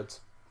polysyllabic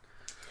words.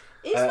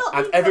 It's not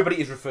and the everybody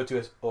is referred to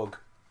as Ugg.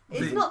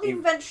 It's not the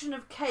invention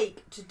of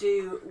cake to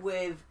do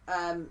with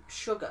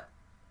sugar.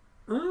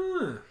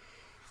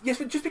 Yes,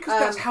 but just because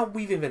that's how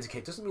we've invented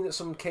cake doesn't mean that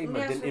some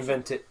caveman Yes, didn't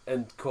invent it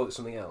and call it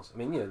something else. I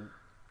mean,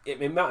 it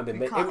might have been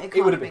made.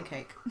 It would have been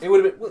cake. It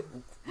would have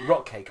been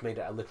rock cake made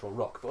out of literal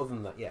rock. But other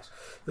than that, yes.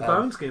 The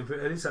Bounds game for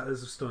early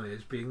settlers of Stone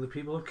Age being the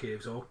people of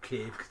caves or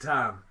Cave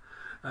Catan.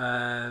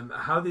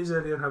 How these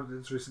early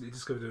inhabitants recently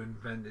discovered or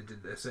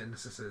invented a certain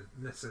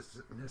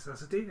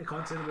necessity. I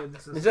can't say the word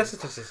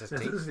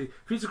necessity.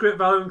 Feats of great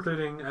value,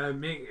 including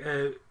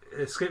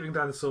escaping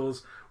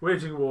dinosaurs,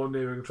 waging war,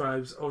 nearing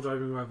tribes, or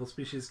driving rival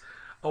species,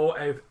 or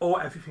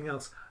everything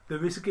else.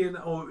 There is a game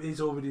that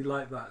is already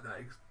like that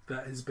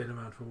has been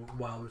around for a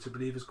while, which I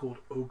believe is called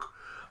Ugg,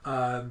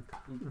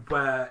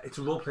 where it's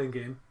a role-playing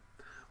game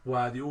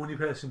where the only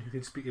person who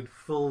can speak in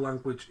full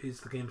language is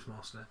the games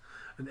master,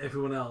 and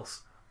everyone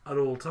else at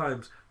all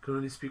times can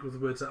only speak with the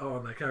words that are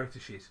on their character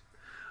sheet.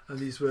 And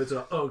these words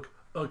are Ugg,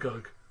 Ugg,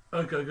 Ugg,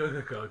 Ugg, Ugg, Ugg,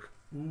 Ugg, Ugg,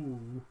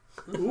 ooh,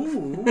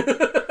 ooh.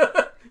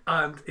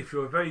 And if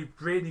you're a very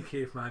brainy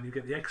caveman, you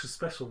get the extra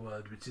special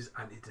word, which is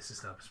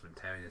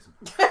anti-disestablishmentarianism.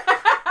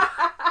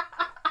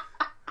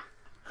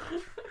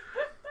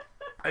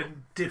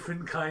 And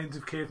different kinds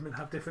of cavemen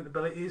have different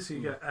abilities. So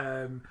you get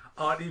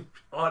arty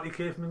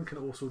cavemen can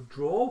also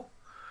draw.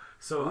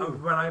 So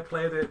when I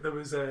played it, there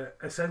was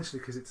essentially,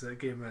 because it's a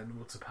game where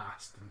notes are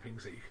passed and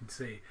things that you can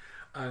see,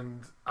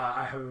 and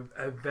I have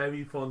a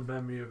very fond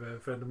memory of a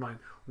friend of mine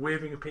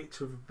waving a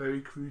picture of a very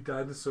crude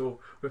dinosaur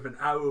with an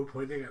arrow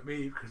pointing at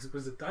me because it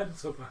was a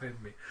dinosaur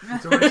behind me.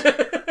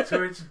 So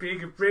which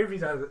being a bravery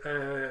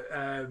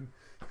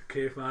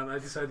caveman, I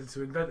decided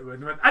to invent a word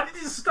and went,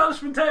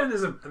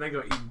 anti-disestablishmentarianism, and I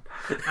got eaten.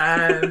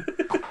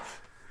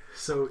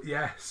 So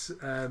yes,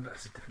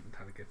 that's a different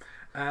kind of game.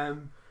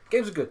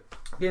 Games are good.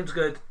 Game's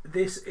good.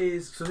 This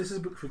is a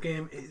book for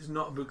game. It's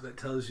not a book that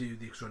tells you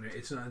the extraordinary.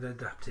 It's not an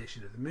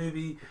adaptation of the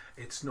movie.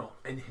 It's not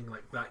anything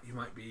like that. You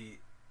might be,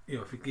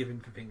 forgiven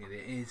for thinking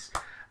it is.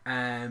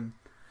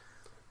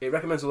 It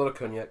recommends a lot of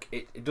cognac.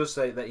 It does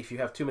say that if you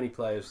have too many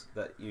players,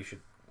 that you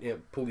should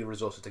pull your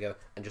resources together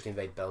and just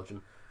invade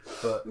Belgium.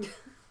 But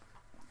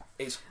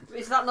is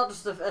that not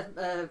just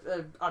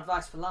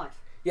advice for life?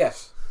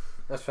 Yes.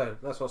 That's fair.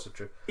 That's also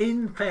true.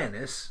 In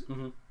fairness,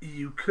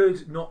 you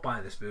could not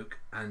buy this book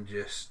and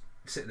just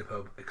sit in a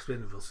pub, explain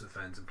the rules to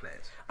friends and play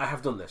it. I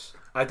have done this.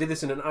 I did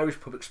this in an Irish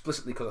pub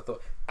explicitly because I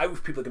thought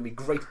Irish people are going to be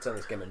great at telling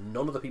this game, and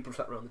none of the people who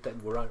sat around the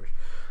table were Irish.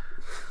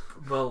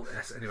 Well,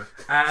 yes. Anyway,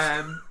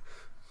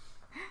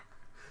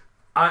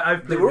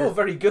 they were all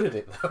very good at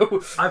it,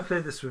 though. I've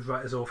played this with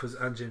writers, authors,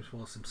 and James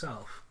Wallace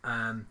himself.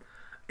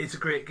 It's a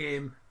great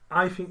game.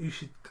 I think you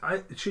should.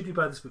 Should you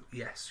buy this book?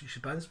 Yes, you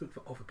should buy this book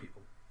for other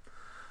people.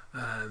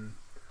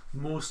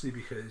 Mostly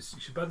because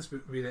you should buy this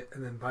book, read it,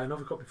 and then buy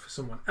another copy for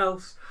someone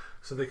else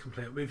so they can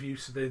play it with you,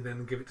 so they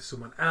then give it to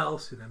someone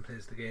else who then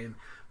plays the game,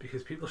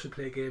 because people should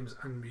play games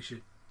and we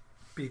should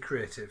be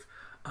creative,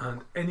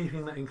 and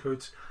anything that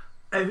encourages.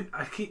 Every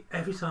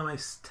time I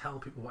tell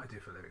people what I do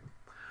for a living,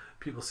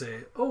 people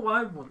say, oh,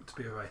 I want to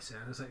be a writer,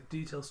 and it's like, do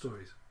you tell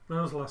stories?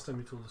 When was the last time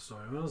you told a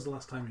story? When was the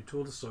last time you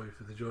told a story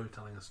for the joy of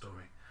telling a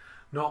story?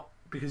 Not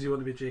because you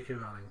want to be J.K.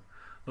 Rowling,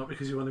 not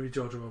because you want to be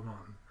George R. R.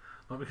 Martin,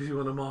 not because you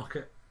want to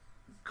market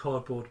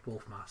cardboard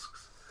wolf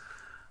masks.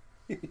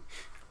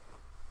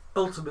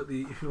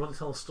 Ultimately, if you want to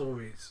tell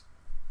stories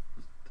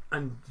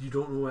and you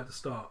don't know where to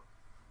start,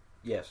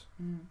 yes,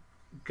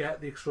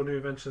 get The Extraordinary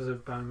Adventures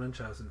of Baron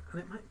Munchausen,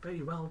 and it might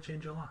very well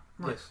change your life.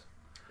 Yes,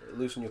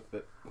 loosen you up a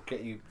bit,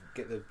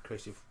 get the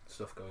creative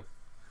stuff going.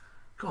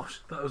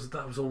 Gosh, that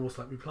was almost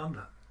like we planned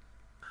that.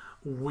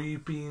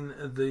 We've been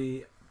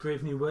the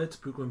Brave New Words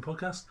Bookworm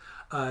Podcast.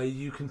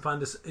 You can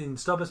find us in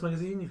Starbest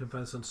Magazine. You can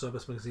find us on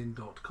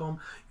starbestmagazine.com.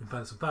 You can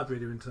find us on Fab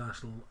Radio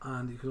International,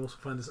 and you can also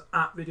find us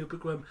at Radio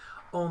Bookworm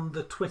on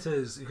the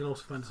Twitters. You can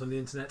also find us on the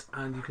internet,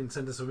 and you can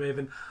send us a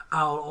raven,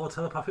 owl, or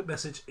telepathic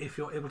message if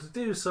you're able to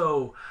do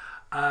so.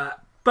 Bye!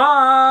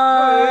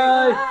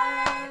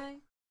 Bye.